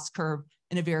the cost curve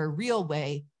in a very real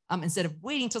way, instead of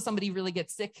waiting till somebody really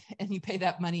gets sick and you pay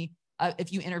that money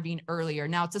if you intervene earlier.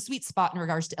 Now, it's a sweet spot in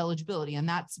regards to eligibility, and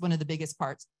that's one of the biggest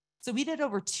parts. So we did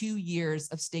over 2 years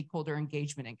of stakeholder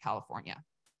engagement in California.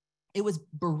 It was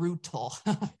brutal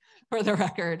for the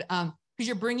record, because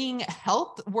you're bringing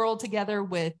health world together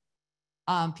with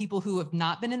people who have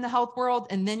not been in the health world.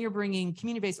 And then you're bringing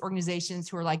community-based organizations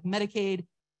who are like, Medicaid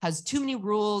has too many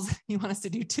rules. You want us to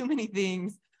do too many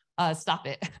things. Stop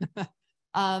it.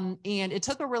 And it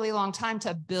took a really long time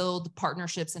to build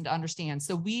partnerships and to understand.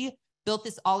 So we built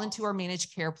this all into our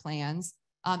managed care plans.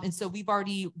 And so we've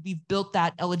built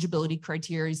that eligibility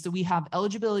criteria. So we have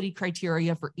eligibility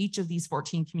criteria for each of these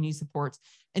 14 community supports,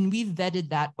 and we've vetted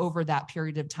that over that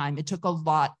period of time. It took a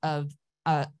lot of,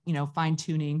 fine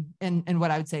tuning. And what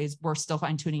I would say is we're still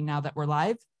fine tuning now that we're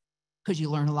live, because you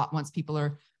learn a lot once people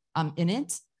are in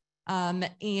it.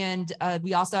 And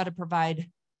we also had to provide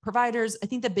providers. I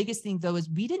think the biggest thing though, is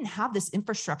we didn't have this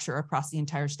infrastructure across the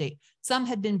entire state. Some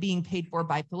had been being paid for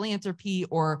by philanthropy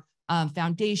or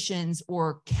foundations,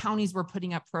 or counties were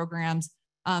putting up programs.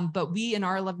 But we in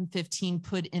our 1115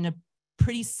 put in a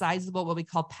pretty sizable, what we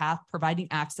call path, providing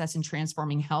access and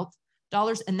transforming health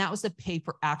dollars. And that was to pay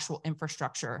for actual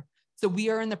infrastructure. So we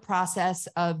are in the process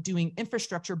of doing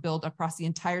infrastructure build across the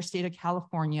entire state of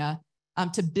California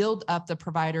to build up the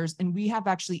providers. And we have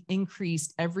actually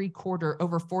increased every quarter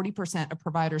over 40% of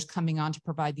providers coming on to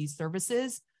provide these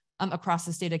services across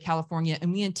the state of California.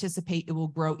 And we anticipate it will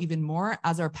grow even more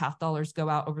as our path dollars go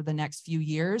out over the next few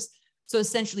years. So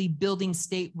essentially building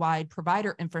statewide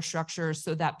provider infrastructure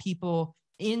so that people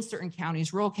in certain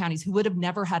counties, rural counties, who would have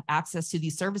never had access to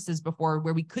these services before,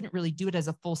 where we couldn't really do it as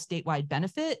a full statewide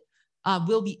benefit,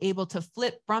 we'll be able to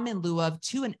flip from in lieu of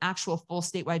to an actual full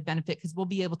statewide benefit, because we'll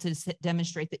be able to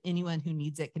demonstrate that anyone who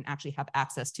needs it can actually have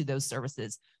access to those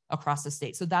services across the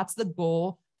state. So that's the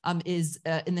goal. Is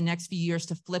in the next few years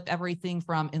to flip everything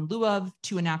from in lieu of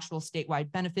to an actual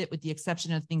statewide benefit, with the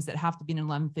exception of things that have to be in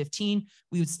 1115.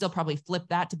 We would still probably flip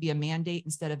that to be a mandate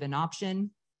instead of an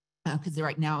option, because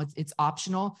right now it's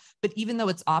optional. But even though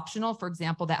it's optional, for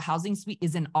example, that housing suite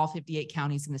is in all 58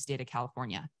 counties in the state of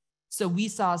California. So we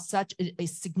saw such a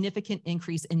significant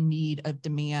increase in need of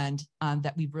demand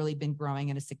that we've really been growing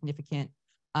at a significant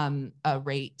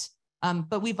rate.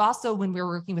 But we've also, when we're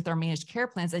working with our managed care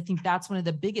plans, I think that's one of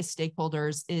the biggest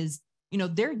stakeholders is,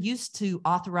 they're used to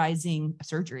authorizing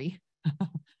surgery.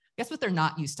 Guess what they're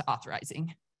not used to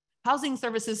authorizing? Housing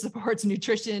services, supports,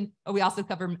 nutrition. We also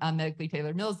cover medically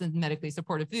tailored meals and medically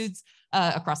supported foods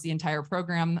across the entire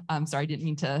program. Sorry, I didn't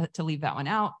mean to leave that one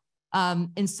out.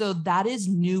 And so that is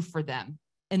new for them.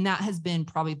 And that has been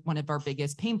probably one of our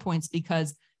biggest pain points,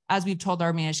 because as we've told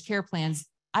our managed care plans,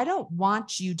 I don't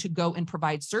want you to go and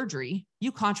provide surgery.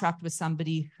 You contract with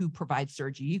somebody who provides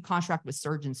surgery. You contract with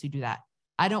surgeons who do that.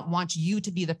 I don't want you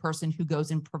to be the person who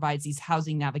goes and provides these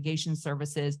housing navigation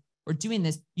services or doing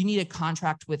this. You need a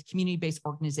contract with community-based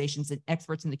organizations and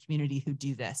experts in the community who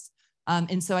do this.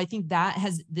 And so I think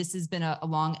this has been a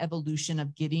long evolution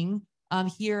of getting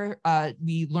here.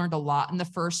 We learned a lot in the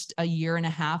first year and a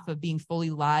half of being fully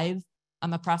live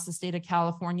across the state of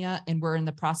California. And we're in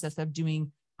the process of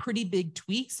doing pretty big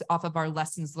tweaks off of our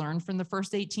lessons learned from the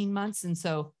first 18 months. And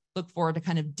so look forward to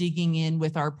kind of digging in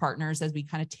with our partners as we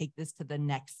kind of take this to the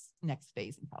next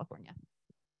phase in California.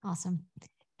 Awesome.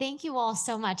 Thank you all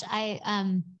so much.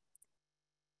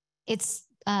 It's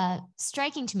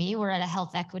striking to me, we're at a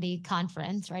health equity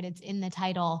conference, right? It's in the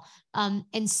title.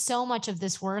 And so much of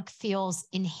this work feels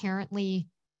inherently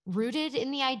rooted in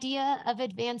the idea of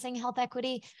advancing health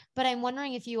equity, but I'm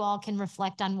wondering if you all can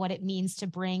reflect on what it means to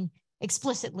bring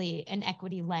explicitly an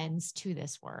equity lens to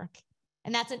this work.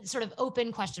 And that's a sort of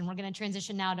open question. We're going to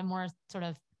transition now to more sort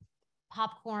of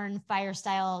popcorn fire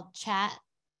style chat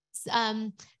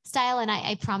style. And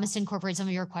I promise to incorporate some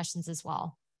of your questions as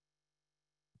well.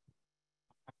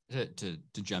 To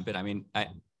jump in, I mean,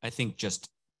 I think just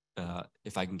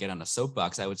if I can get on a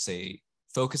soapbox, I would say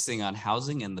focusing on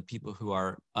housing and the people who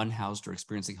are unhoused or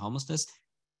experiencing homelessness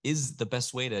is the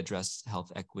best way to address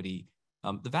health equity.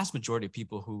 The vast majority of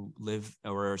people who live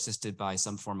or are assisted by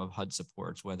some form of HUD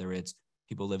supports, whether it's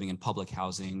people living in public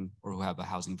housing or who have a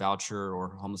housing voucher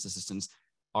or homeless assistance,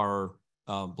 are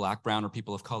Black, brown, or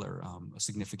people of color. A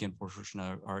significant portion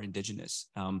are indigenous.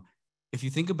 if you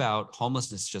think about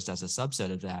homelessness just as a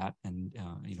subset of that, and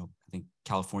I think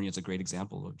California is a great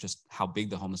example of just how big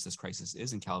the homelessness crisis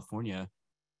is in California.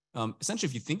 Essentially,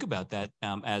 if you think about that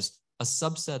as a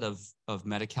subset of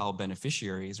Medi-Cal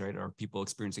beneficiaries, right, or people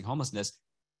experiencing homelessness,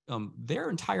 their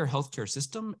entire healthcare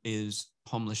system is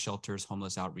homeless shelters,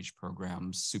 homeless outreach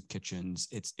programs, soup kitchens.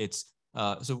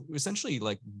 So essentially,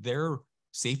 like, their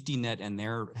safety net and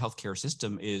their healthcare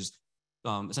system is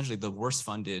essentially the worst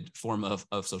funded form of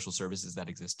social services that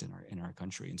exist in our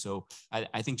country. And so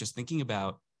I think just thinking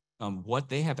about what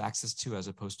they have access to as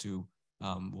opposed to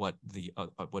what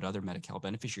other Medi-Cal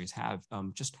beneficiaries have,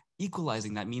 just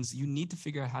equalizing that means you need to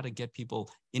figure out how to get people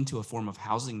into a form of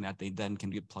housing that they then can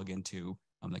get plugged into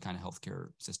the kind of healthcare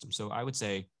system. So I would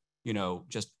say,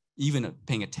 just even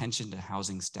paying attention to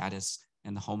housing status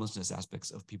and the homelessness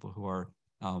aspects of people who are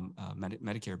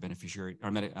Medicare beneficiary or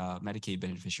Medicaid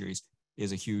beneficiaries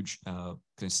is a huge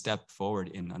step forward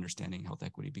in understanding health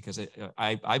equity, because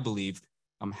I believe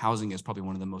housing is probably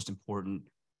one of the most important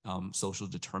social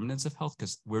determinants of health,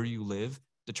 because where you live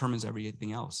determines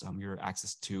everything else. Your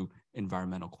access to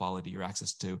environmental quality, your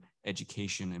access to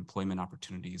education, employment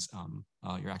opportunities,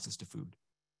 your access to food.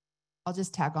 I'll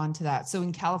just tag on to that. So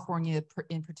in California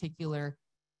in particular,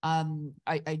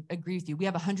 I agree with you. We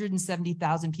have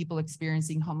 170,000 people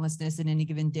experiencing homelessness in any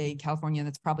given day in California.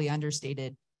 That's probably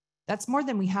understated. That's more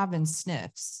than we have in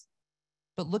SNFs.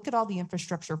 But look at all the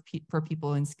infrastructure for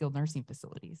people in skilled nursing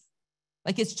facilities.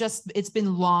 Like, it's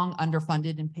been long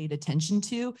underfunded and paid attention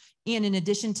to. And in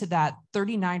addition to that,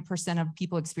 39% of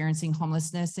people experiencing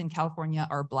homelessness in California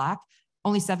are Black.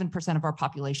 Only 7% of our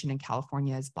population in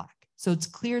California is Black. So it's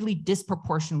clearly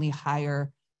disproportionately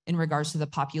higher in regards to the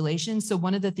population. So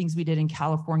one of the things we did in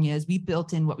California is we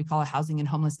built in what we call a housing and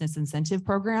homelessness incentive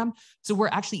program. So we're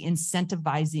actually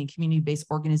incentivizing community-based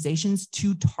organizations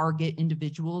to target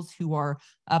individuals who are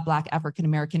Black,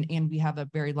 African-American, and we have a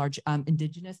very large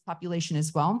Indigenous population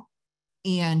as well.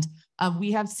 And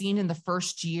we have seen in the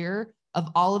first year of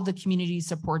all of the community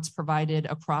supports provided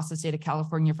across the state of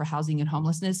California for housing and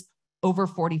homelessness, over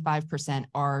 45%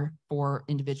 are for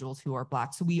individuals who are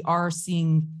Black. So we are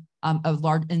seeing a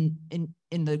large, in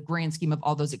the grand scheme of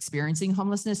all those experiencing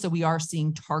homelessness. So we are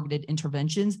seeing targeted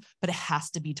interventions, but it has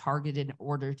to be targeted in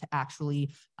order to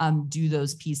actually do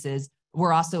those pieces.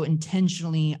 We're also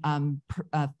intentionally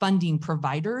funding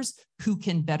providers who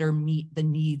can better meet the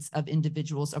needs of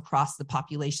individuals across the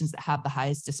populations that have the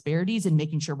highest disparities, and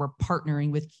making sure we're partnering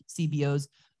with CBOs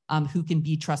who can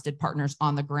be trusted partners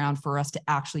on the ground for us to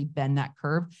actually bend that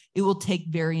curve. It will take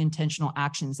very intentional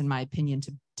actions, in my opinion,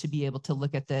 to be able to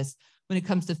look at this. When it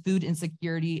comes to food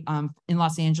insecurity, in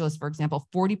Los Angeles, for example,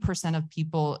 40% of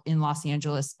people in Los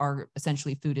Angeles are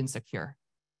essentially food insecure.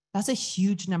 That's a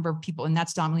huge number of people, and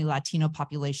that's dominantly Latino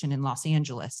population in Los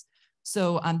Angeles.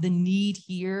 So the need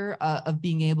here of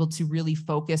being able to really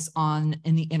focus on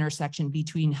in the intersection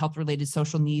between health-related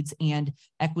social needs and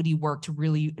equity work to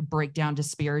really break down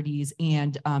disparities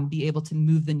and be able to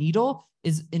move the needle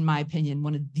is, in my opinion,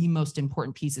 one of the most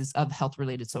important pieces of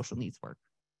health-related social needs work.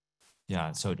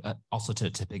 Yeah, so also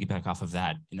to piggyback off of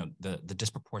that, the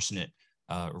disproportionate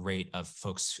rate of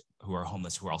folks who are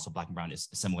homeless who are also Black and brown is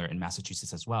similar in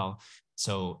Massachusetts as well.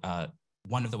 So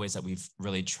one of the ways that we've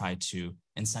really tried to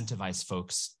incentivize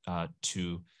folks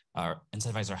to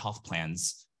incentivize our health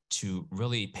plans to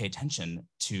really pay attention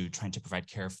to trying to provide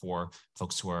care for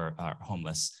folks who are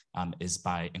homeless is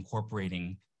by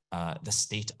incorporating the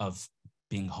state of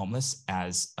being homeless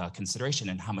as a consideration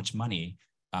and how much money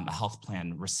a health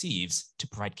plan receives to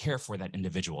provide care for that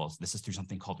individual. This is through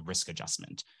something called risk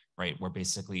adjustment, right? Where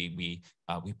basically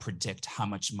we predict how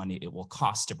much money it will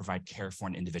cost to provide care for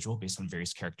an individual based on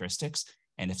various characteristics.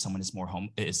 And if someone is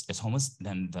homeless,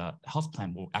 then the health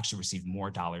plan will actually receive more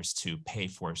dollars to pay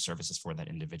for services for that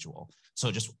individual.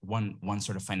 So just one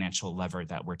sort of financial lever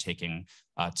that we're taking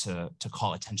to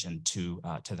call attention to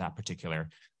that particular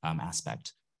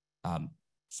aspect.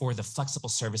 For the flexible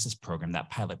services program, that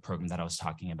pilot program that I was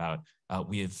talking about,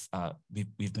 we've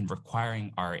been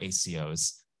requiring our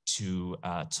ACOs to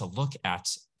look at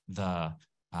the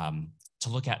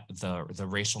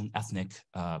racial and ethnic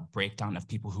breakdown of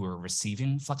people who are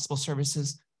receiving flexible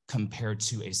services compared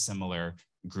to a similar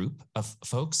group of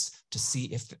folks, to see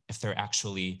if they're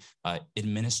actually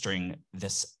administering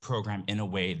this program in a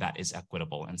way that is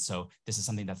equitable. And so this is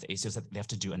something that the ACOs, they have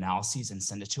to do analyses and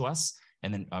send it to us.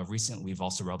 And then recently, we've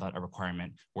also rolled out a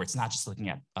requirement where it's not just looking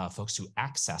at folks who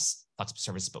access flexible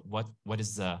service, but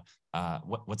what's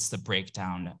the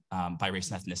breakdown by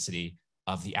race and ethnicity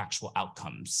of the actual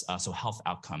outcomes, so health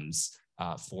outcomes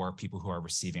for people who are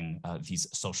receiving these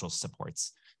social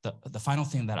supports. The final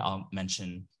thing that I'll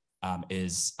mention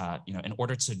is, in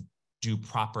order to do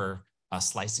proper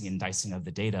slicing and dicing of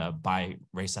the data by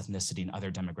race, ethnicity, and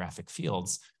other demographic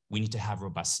fields, we need to have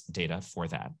robust data for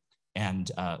that.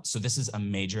 And so this is a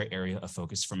major area of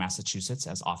focus for Massachusetts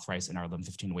as authorized in our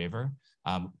 1115 waiver.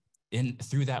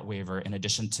 Through that waiver, in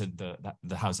addition to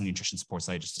the housing nutrition supports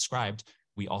that I just described,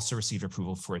 we also received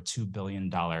approval for a $2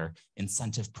 billion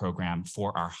incentive program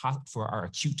for our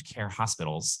acute care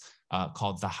hospitals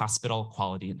called the Hospital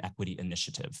Quality and Equity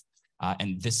Initiative.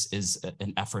 And this is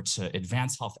an effort to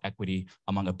advance health equity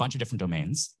among a bunch of different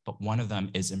domains, but one of them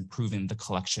is improving the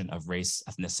collection of race,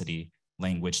 ethnicity,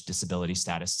 language, disability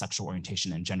status, sexual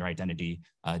orientation, and gender identity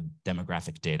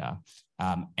demographic data.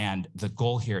 And the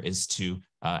goal here is to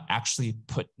actually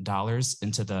put dollars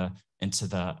into the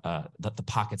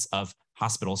pockets of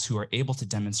hospitals who are able to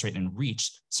demonstrate and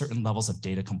reach certain levels of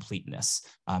data completeness.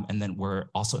 And then we're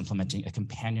also implementing a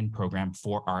companion program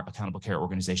for our accountable care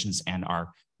organizations and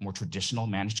our more traditional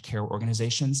managed care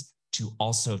organizations to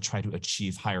also try to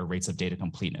achieve higher rates of data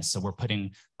completeness. So we're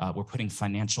putting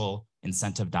financial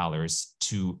incentive dollars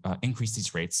to increase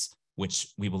these rates, which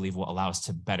we believe will allow us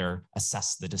to better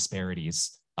assess the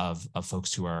disparities of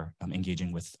folks who are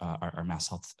engaging with our mass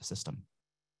health system.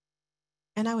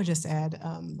 And I would just add,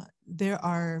 there's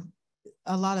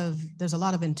a lot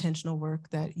of intentional work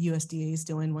that USDA is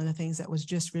doing. One of the things that was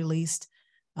just released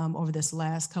over this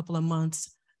last couple of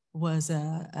months was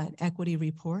an equity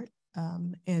report.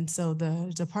 And so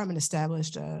the department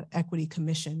established an equity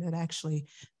commission that actually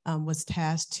was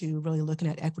tasked to really looking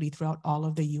at equity throughout all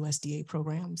of the USDA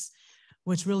programs,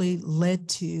 which really led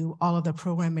to all of the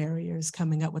program areas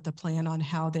coming up with a plan on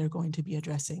how they're going to be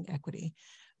addressing equity.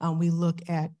 We look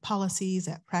at policies,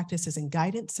 at practices and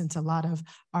guidance, since a lot of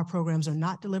our programs are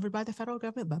not delivered by the federal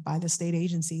government, but by the state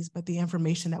agencies, but the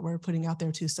information that we're putting out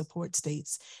there to support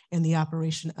states in the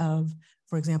operation of,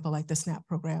 for example, like the SNAP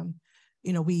program.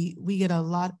 We get a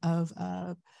lot of,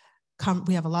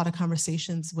 we have a lot of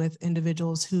conversations with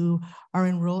individuals who are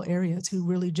in rural areas who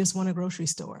really just want a grocery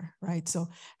store, right? So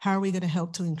how are we going to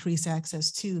help to increase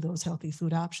access to those healthy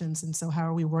food options? And so how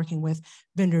are we working with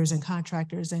vendors and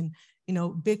contractors and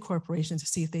big corporations to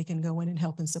see if they can go in and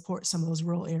help and support some of those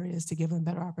rural areas to give them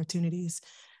better opportunities?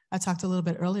 I talked a little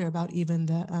bit earlier about even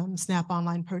the SNAP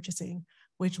online purchasing,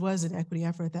 which was an equity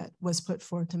effort that was put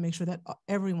forth to make sure that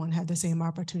everyone had the same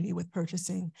opportunity with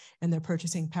purchasing and their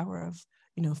purchasing power of,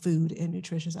 food and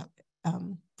nutritious,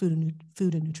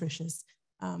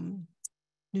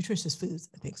 nutritious foods,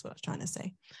 I think is what I was trying to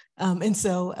say. And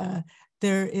so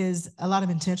there is a lot of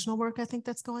intentional work, I think,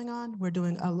 that's going on. We're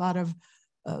doing a lot of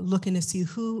looking to see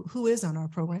who is on our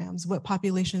programs, what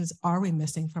populations are we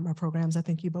missing from our programs. I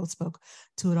think you both spoke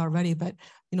to it already, but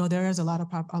there is a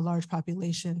large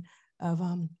population of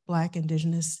Black,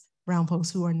 Indigenous, Brown folks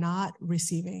who are not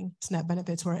receiving SNAP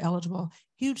benefits, who are eligible,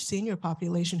 huge senior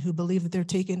population who believe that they're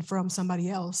taken from somebody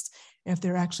else if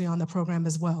they're actually on the program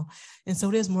as well. And so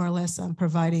it is more or less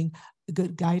providing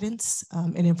good guidance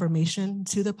and information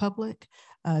to the public,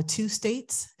 to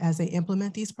states as they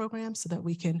implement these programs so that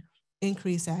we can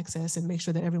increase access and make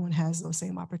sure that everyone has those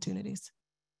same opportunities.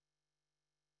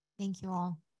 Thank you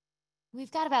all.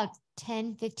 We've got about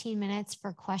 10, 15 minutes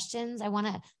for questions.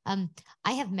 I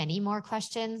have many more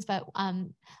questions, but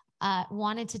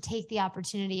wanted to take the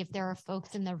opportunity if there are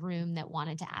folks in the room that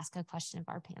wanted to ask a question of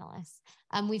our panelists.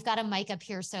 We've got a mic up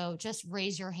here, so just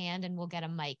raise your hand and we'll get a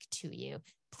mic to you.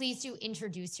 Please do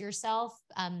introduce yourself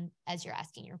as you're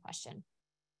asking your question.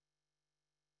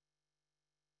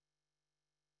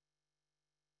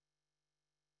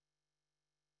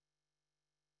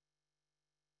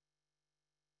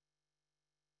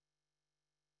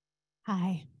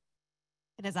 Hi,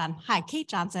 it is on. Hi, Kate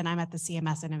Johnson. I'm at the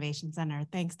CMS Innovation Center.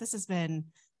 Thanks. This has been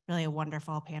really a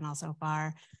wonderful panel so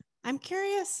far. I'm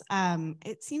curious,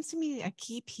 it seems to me a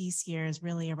key piece here is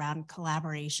really around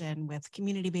collaboration with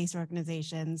community-based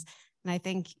organizations. And I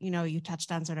think, you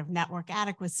touched on sort of network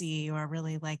adequacy or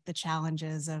really like the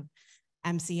challenges of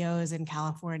MCOs in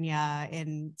California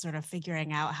in sort of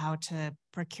figuring out how to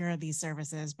procure these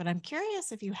services. But I'm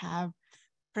curious if you have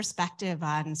perspective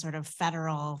on sort of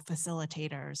federal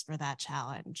facilitators for that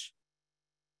challenge.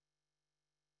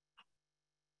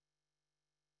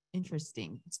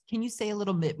 Interesting. Can you say a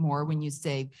little bit more when you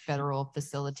say federal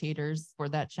facilitators for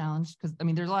that challenge? Because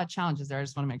there's a lot of challenges there. I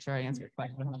just want to make sure I answer your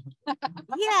question.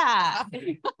 Yeah.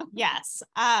 Yes.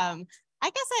 I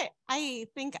guess I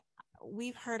think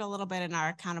we've heard a little bit in our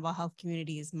accountable health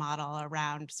communities model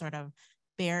around sort of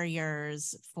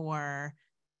barriers for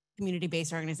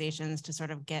community-based organizations to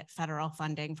sort of get federal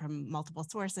funding from multiple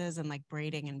sources and like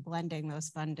braiding and blending those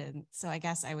funding. So I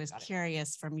guess I was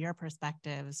curious from your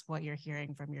perspectives, what you're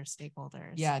hearing from your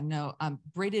stakeholders. Yeah, no,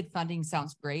 braided funding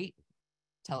sounds great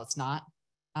till it's not.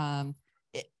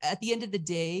 At the end of the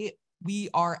day, we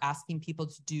are asking people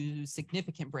to do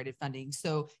significant braided funding.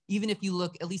 So even if you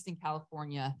look, at least in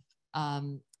California,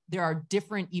 there are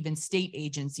different even state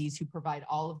agencies who provide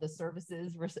all of the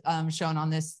services shown on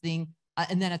this thing.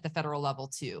 And then at the federal level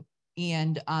too.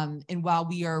 And while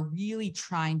we are really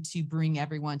trying to bring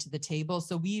everyone to the table,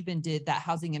 so we even did that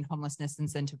housing and homelessness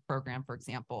incentive program, for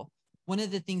example. One of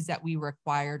the things that we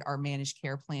required our managed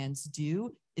care plans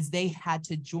do is they had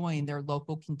to join their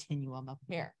local continuum of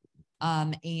care.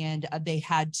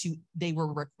 They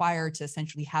were required to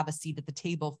essentially have a seat at the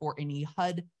table for any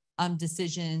HUD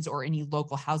decisions or any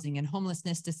local housing and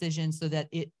homelessness decisions, so that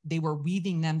they were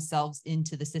weaving themselves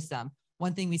into the system.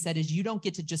 One thing we said is you don't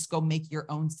get to just go make your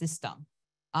own system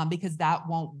because that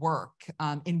won't work.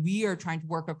 And we are trying to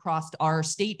work across our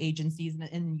state agencies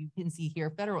and you can see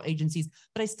here federal agencies,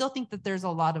 but I still think that there's a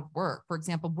lot of work. For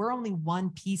example, we're only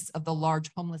one piece of the large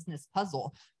homelessness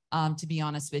puzzle. To be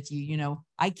honest with you,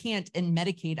 I can't, in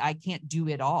Medicaid, I can't do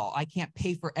it all. I can't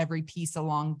pay for every piece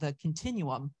along the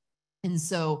continuum. And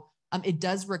so it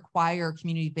does require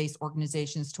community-based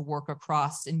organizations to work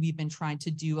across, and we've been trying to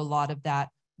do a lot of that.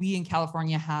 We in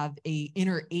California have a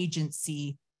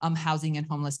interagency housing and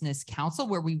homelessness council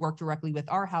where we work directly with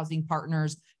our housing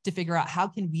partners to figure out how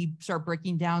can we start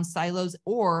breaking down silos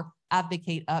or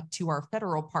advocate up to our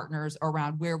federal partners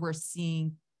around where we're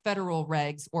seeing federal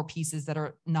regs or pieces that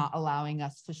are not allowing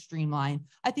us to streamline.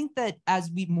 I think that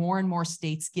as more and more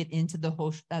states get into the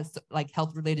whole like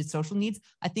health related social needs,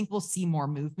 I think we'll see more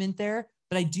movement there.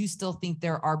 But I do still think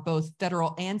there are both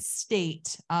federal and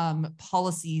state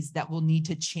policies that will need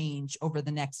to change over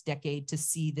the next decade to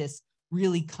see this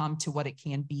really come to what it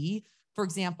can be. For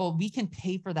example, we can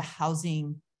pay for the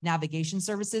housing navigation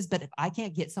services, but if I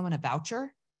can't get someone a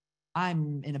voucher,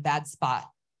 I'm in a bad spot.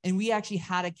 And we actually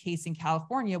had a case in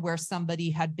California where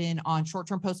somebody had been on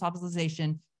short-term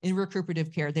post-hospitalization in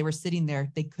recuperative care. They were sitting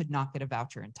there, they could not get a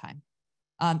voucher in time.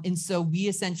 And so we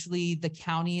essentially, the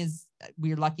county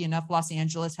we're lucky enough, Los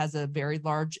Angeles has a very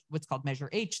large, what's called Measure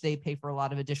H. They pay for a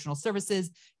lot of additional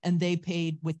services, and they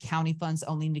paid with county funds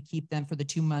only to keep them for the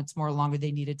 2 months more longer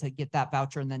they needed to get that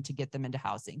voucher and then to get them into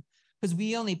housing. Because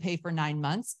we only pay for 9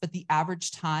 months, but the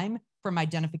average time from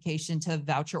identification to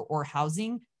voucher or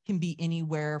housing can be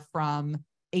anywhere from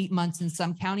 8 months in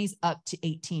some counties up to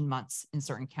 18 months in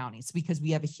certain counties, because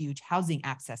we have a huge housing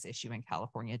access issue in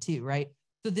California too, right?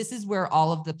 So this is where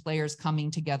all of the players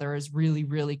coming together is really,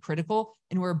 really critical,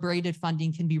 and where braided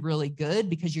funding can be really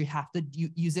good because you have to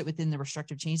use it within the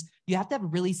restrictive change. You have to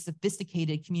have really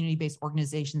sophisticated community-based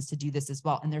organizations to do this as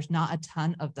well. And there's not a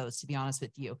ton of those, to be honest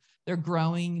with you. They're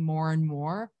growing more and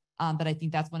more. But I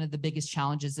think that's one of the biggest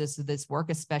challenges of this work,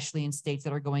 especially in states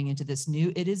that are going into this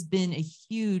new. It has been a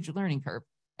huge learning curve.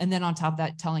 And then on top of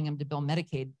that, telling them to bill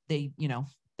Medicaid, they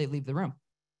leave the room.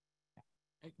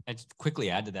 I just quickly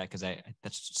add to that because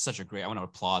that's such a great, I want to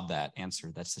applaud that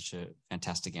answer. That's such a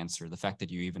fantastic answer. The fact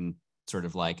that you even sort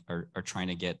of like are trying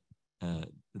to get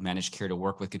managed care to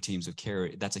work with continuums of care,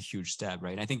 that's a huge step,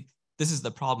 right? And I think this is the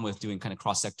problem with doing kind of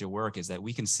cross-sector work, is that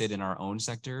we can sit in our own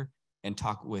sector and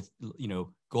talk with,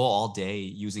 go all day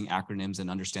using acronyms and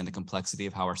understand the complexity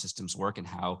of how our systems work and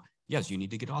how, yes, you need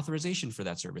to get authorization for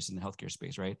that service in the healthcare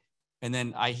space, right? And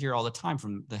then I hear all the time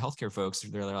from the healthcare folks,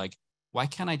 they're like, why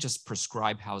can't I just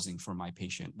prescribe housing for my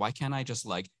patient? Why can't I just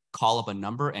like call up a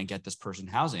number and get this person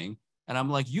housing? And I'm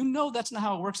like, that's not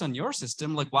how it works on your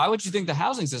system. Like, why would you think the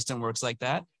housing system works like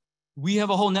that? We have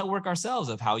a whole network ourselves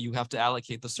of how you have to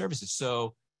allocate the services.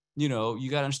 So, you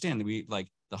got to understand that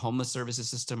the homeless services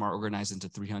system are organized into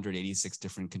 386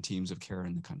 different continuums of care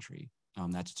in the country.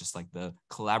 That's just like the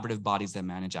collaborative bodies that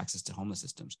manage access to homeless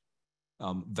systems.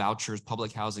 Vouchers,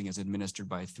 public housing is administered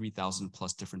by 3,000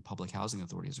 plus different public housing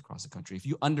authorities across the country. If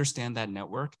you understand that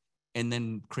network and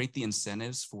then create the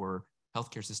incentives for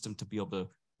healthcare system to be able to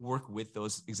work with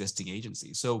those existing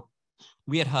agencies. So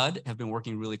we at HUD have been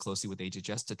working really closely with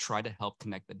HHS to try to help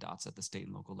connect the dots at the state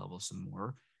and local level some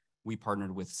more. We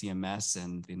partnered with CMS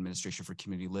and the Administration for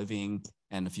Community Living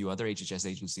and a few other HHS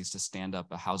agencies to stand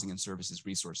up a housing and services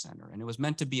resource center. And it was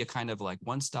meant to be a kind of like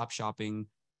one-stop shopping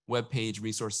webpage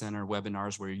resource center,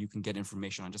 webinars where you can get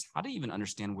information on just how to even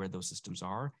understand where those systems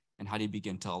are and how do you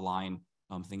begin to align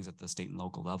things at the state and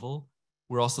local level.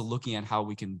 We're also looking at how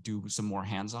we can do some more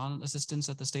hands-on assistance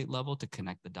at the state level to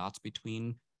connect the dots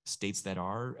between states that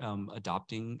are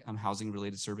adopting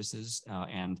housing-related services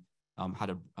and how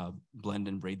to blend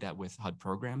and braid that with HUD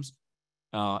programs.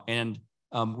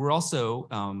 We're also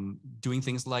doing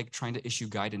things like trying to issue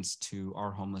guidance to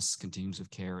our homeless continuums of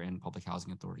care and public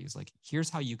housing authorities. Like, here's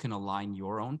how you can align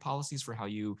your own policies for how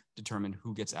you determine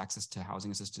who gets access to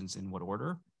housing assistance in what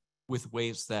order, with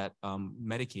ways that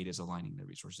Medicaid is aligning their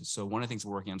resources. So one of the things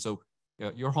we're working on, so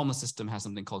your homeless system has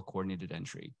something called coordinated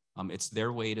entry. It's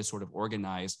their way to sort of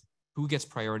organize who gets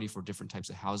priority for different types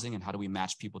of housing and how do we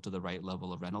match people to the right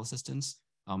level of rental assistance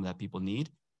that people need.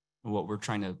 And what we're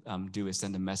trying to do is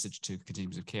send a message to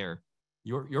continuums of care.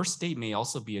 Your state may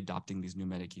also be adopting these new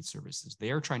Medicaid services.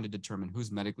 They are trying to determine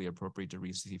who's medically appropriate to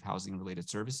receive housing related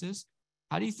services.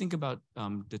 How do you think about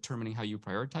determining how you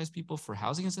prioritize people for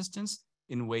housing assistance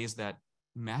in ways that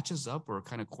matches up or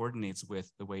kind of coordinates with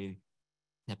the way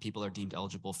that people are deemed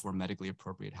eligible for medically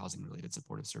appropriate housing related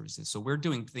supportive services? So we're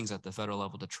doing things at the federal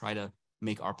level to try to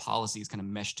make our policies kind of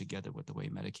mesh together with the way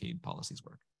Medicaid policies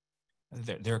work.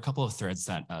 There are a couple of threads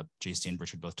that JC and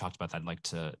Richard both talked about that I'd like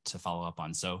to follow up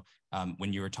on. So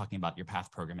when you were talking about your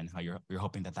PATH program and how you're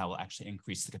hoping that will actually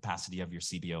increase the capacity of your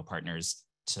CBO partners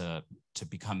to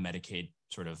become Medicaid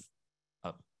sort of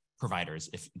providers,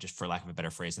 if just for lack of a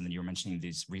better phrase, and then you were mentioning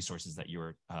these resources that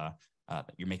you're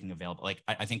making available. Like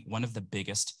I think one of the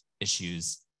biggest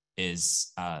issues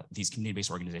is these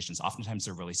community-based organizations. Oftentimes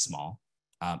they're really small.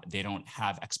 They don't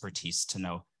have expertise to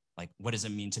know, like, what does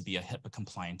it mean to be a HIPAA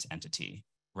compliant entity,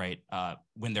 right?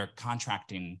 When they're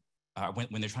contracting,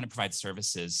 when they're trying to provide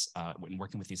services, when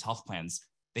working with these health plans,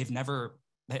 they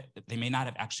may not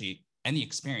have actually any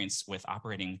experience with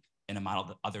operating in a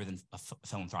model other than a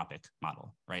philanthropic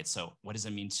model, right? So what does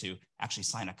it mean to actually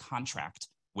sign a contract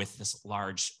with this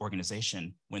large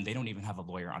organization when they don't even have a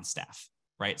lawyer on staff,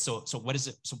 right? So what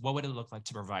would it look like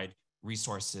to provide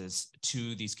resources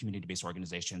to these community-based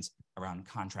organizations around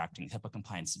contracting, HIPAA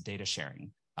compliance, data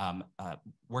sharing,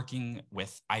 working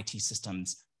with IT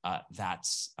systems that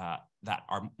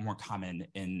are more common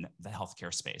in the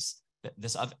healthcare space?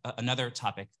 Another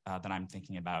topic that I'm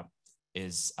thinking about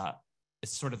is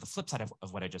it's sort of the flip side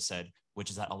of what I just said, which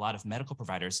is that a lot of medical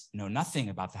providers know nothing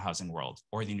about the housing world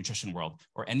or the nutrition world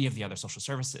or any of the other social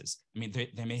services. I mean,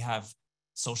 they may have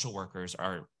social workers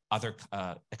or other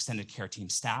extended care team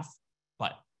staff,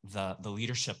 but the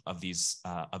leadership of these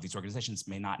organizations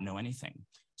may not know anything.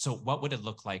 So what would it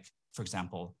look like, for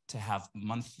example, to have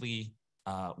monthly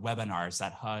webinars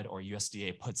that HUD or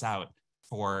USDA puts out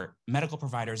for medical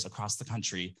providers across the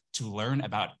country to learn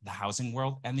about the housing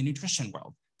world and the nutrition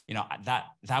world? You know,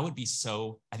 that would be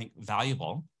so, I think,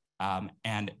 valuable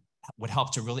and would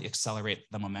help to really accelerate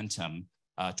the momentum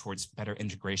towards better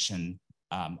integration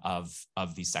of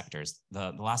these sectors.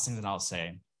 The last thing that I'll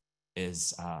say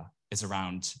is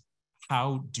around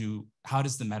how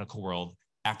does the medical world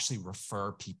actually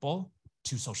refer people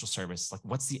to social service? Like,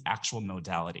 what's the actual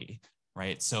modality,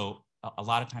 right? So a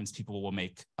lot of times people will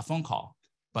make a phone call,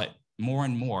 but more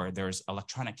and more there's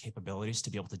electronic capabilities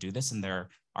to be able to do this. And there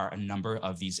are a number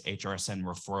of these HRSN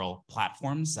referral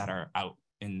platforms that are out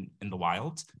in the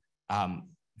wild.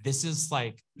 This is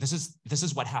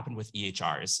what happened with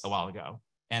EHRs a while ago,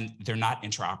 and they're not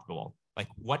interoperable. Like,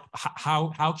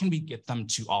 how can we get them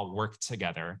to all work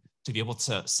together to be able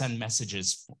to send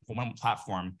messages from one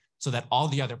platform so that all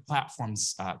the other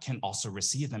platforms can also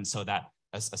receive them, so that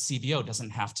a CBO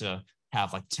doesn't have to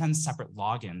have like 10 separate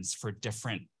logins for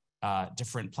different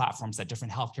platforms that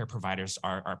different healthcare providers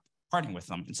are partnering with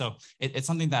them. And so it's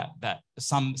something that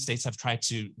some states have tried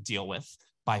to deal with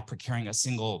by procuring a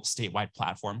single statewide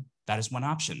platform. That is one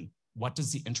option. What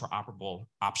does the interoperable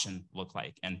option look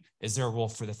like? And is there a role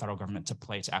for the federal government to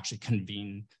play to actually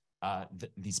convene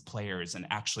these players and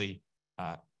actually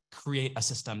create a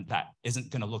system that isn't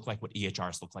going to look like what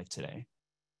EHRs look like today?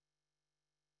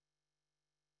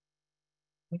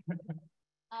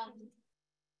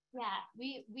 Yeah,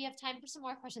 we have time for some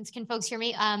more questions. Can folks hear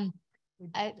me?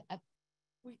 I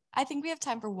think we have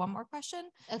time for one more question.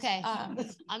 Okay, I'm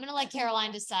gonna let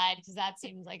Caroline decide because that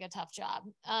seems like a tough job.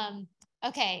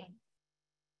 Okay.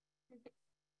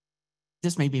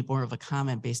 This may be more of a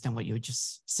comment based on what you were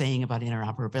just saying about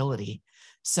interoperability.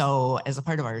 So as a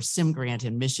part of our SIM grant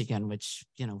in Michigan, which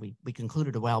we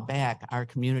concluded a while back, our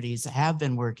communities have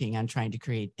been working on trying to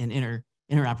create an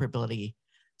interoperability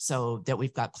so that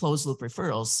we've got closed loop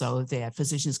referrals so that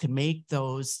physicians can make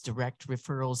those direct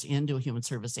referrals into a human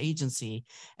service agency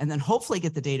and then hopefully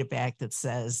get the data back that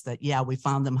says that, yeah, we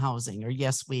found them housing, or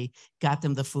yes, we got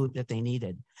them the food that they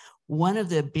needed. One of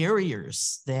the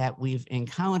barriers that we've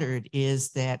encountered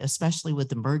is that, especially with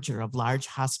the merger of large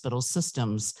hospital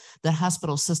systems, the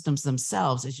hospital systems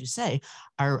themselves, as you say,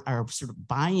 are sort of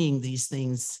buying these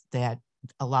things that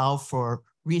allow for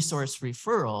resource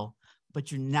referral,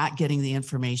 but you're not getting the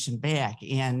information back.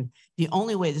 And the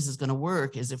only way this is going to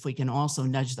work is if we can also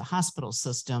nudge the hospital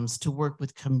systems to work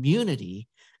with community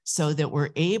so that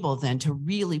we're able then to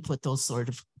really put those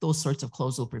sorts of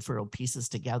closed loop referral pieces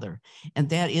together. And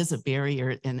that is a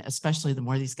barrier. And especially the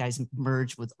more these guys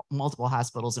merge with multiple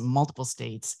hospitals in multiple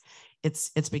states,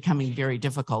 it's becoming very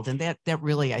difficult. And that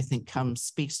really, I think,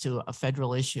 speaks to a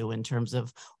federal issue in terms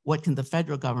of what can the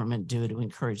federal government do to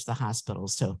encourage the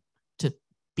hospitals to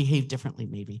behave differently,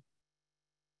 maybe.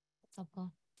 That's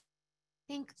helpful.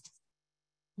 I think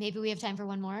maybe we have time for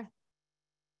one more.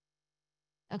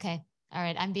 Okay. All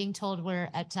right. I'm being told we're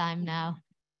at time now.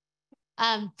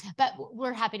 But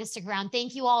we're happy to stick around.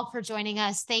 Thank you all for joining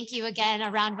us. Thank you again. A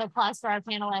round of applause for our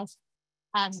panelists.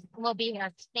 We'll be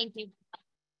here. Thank you.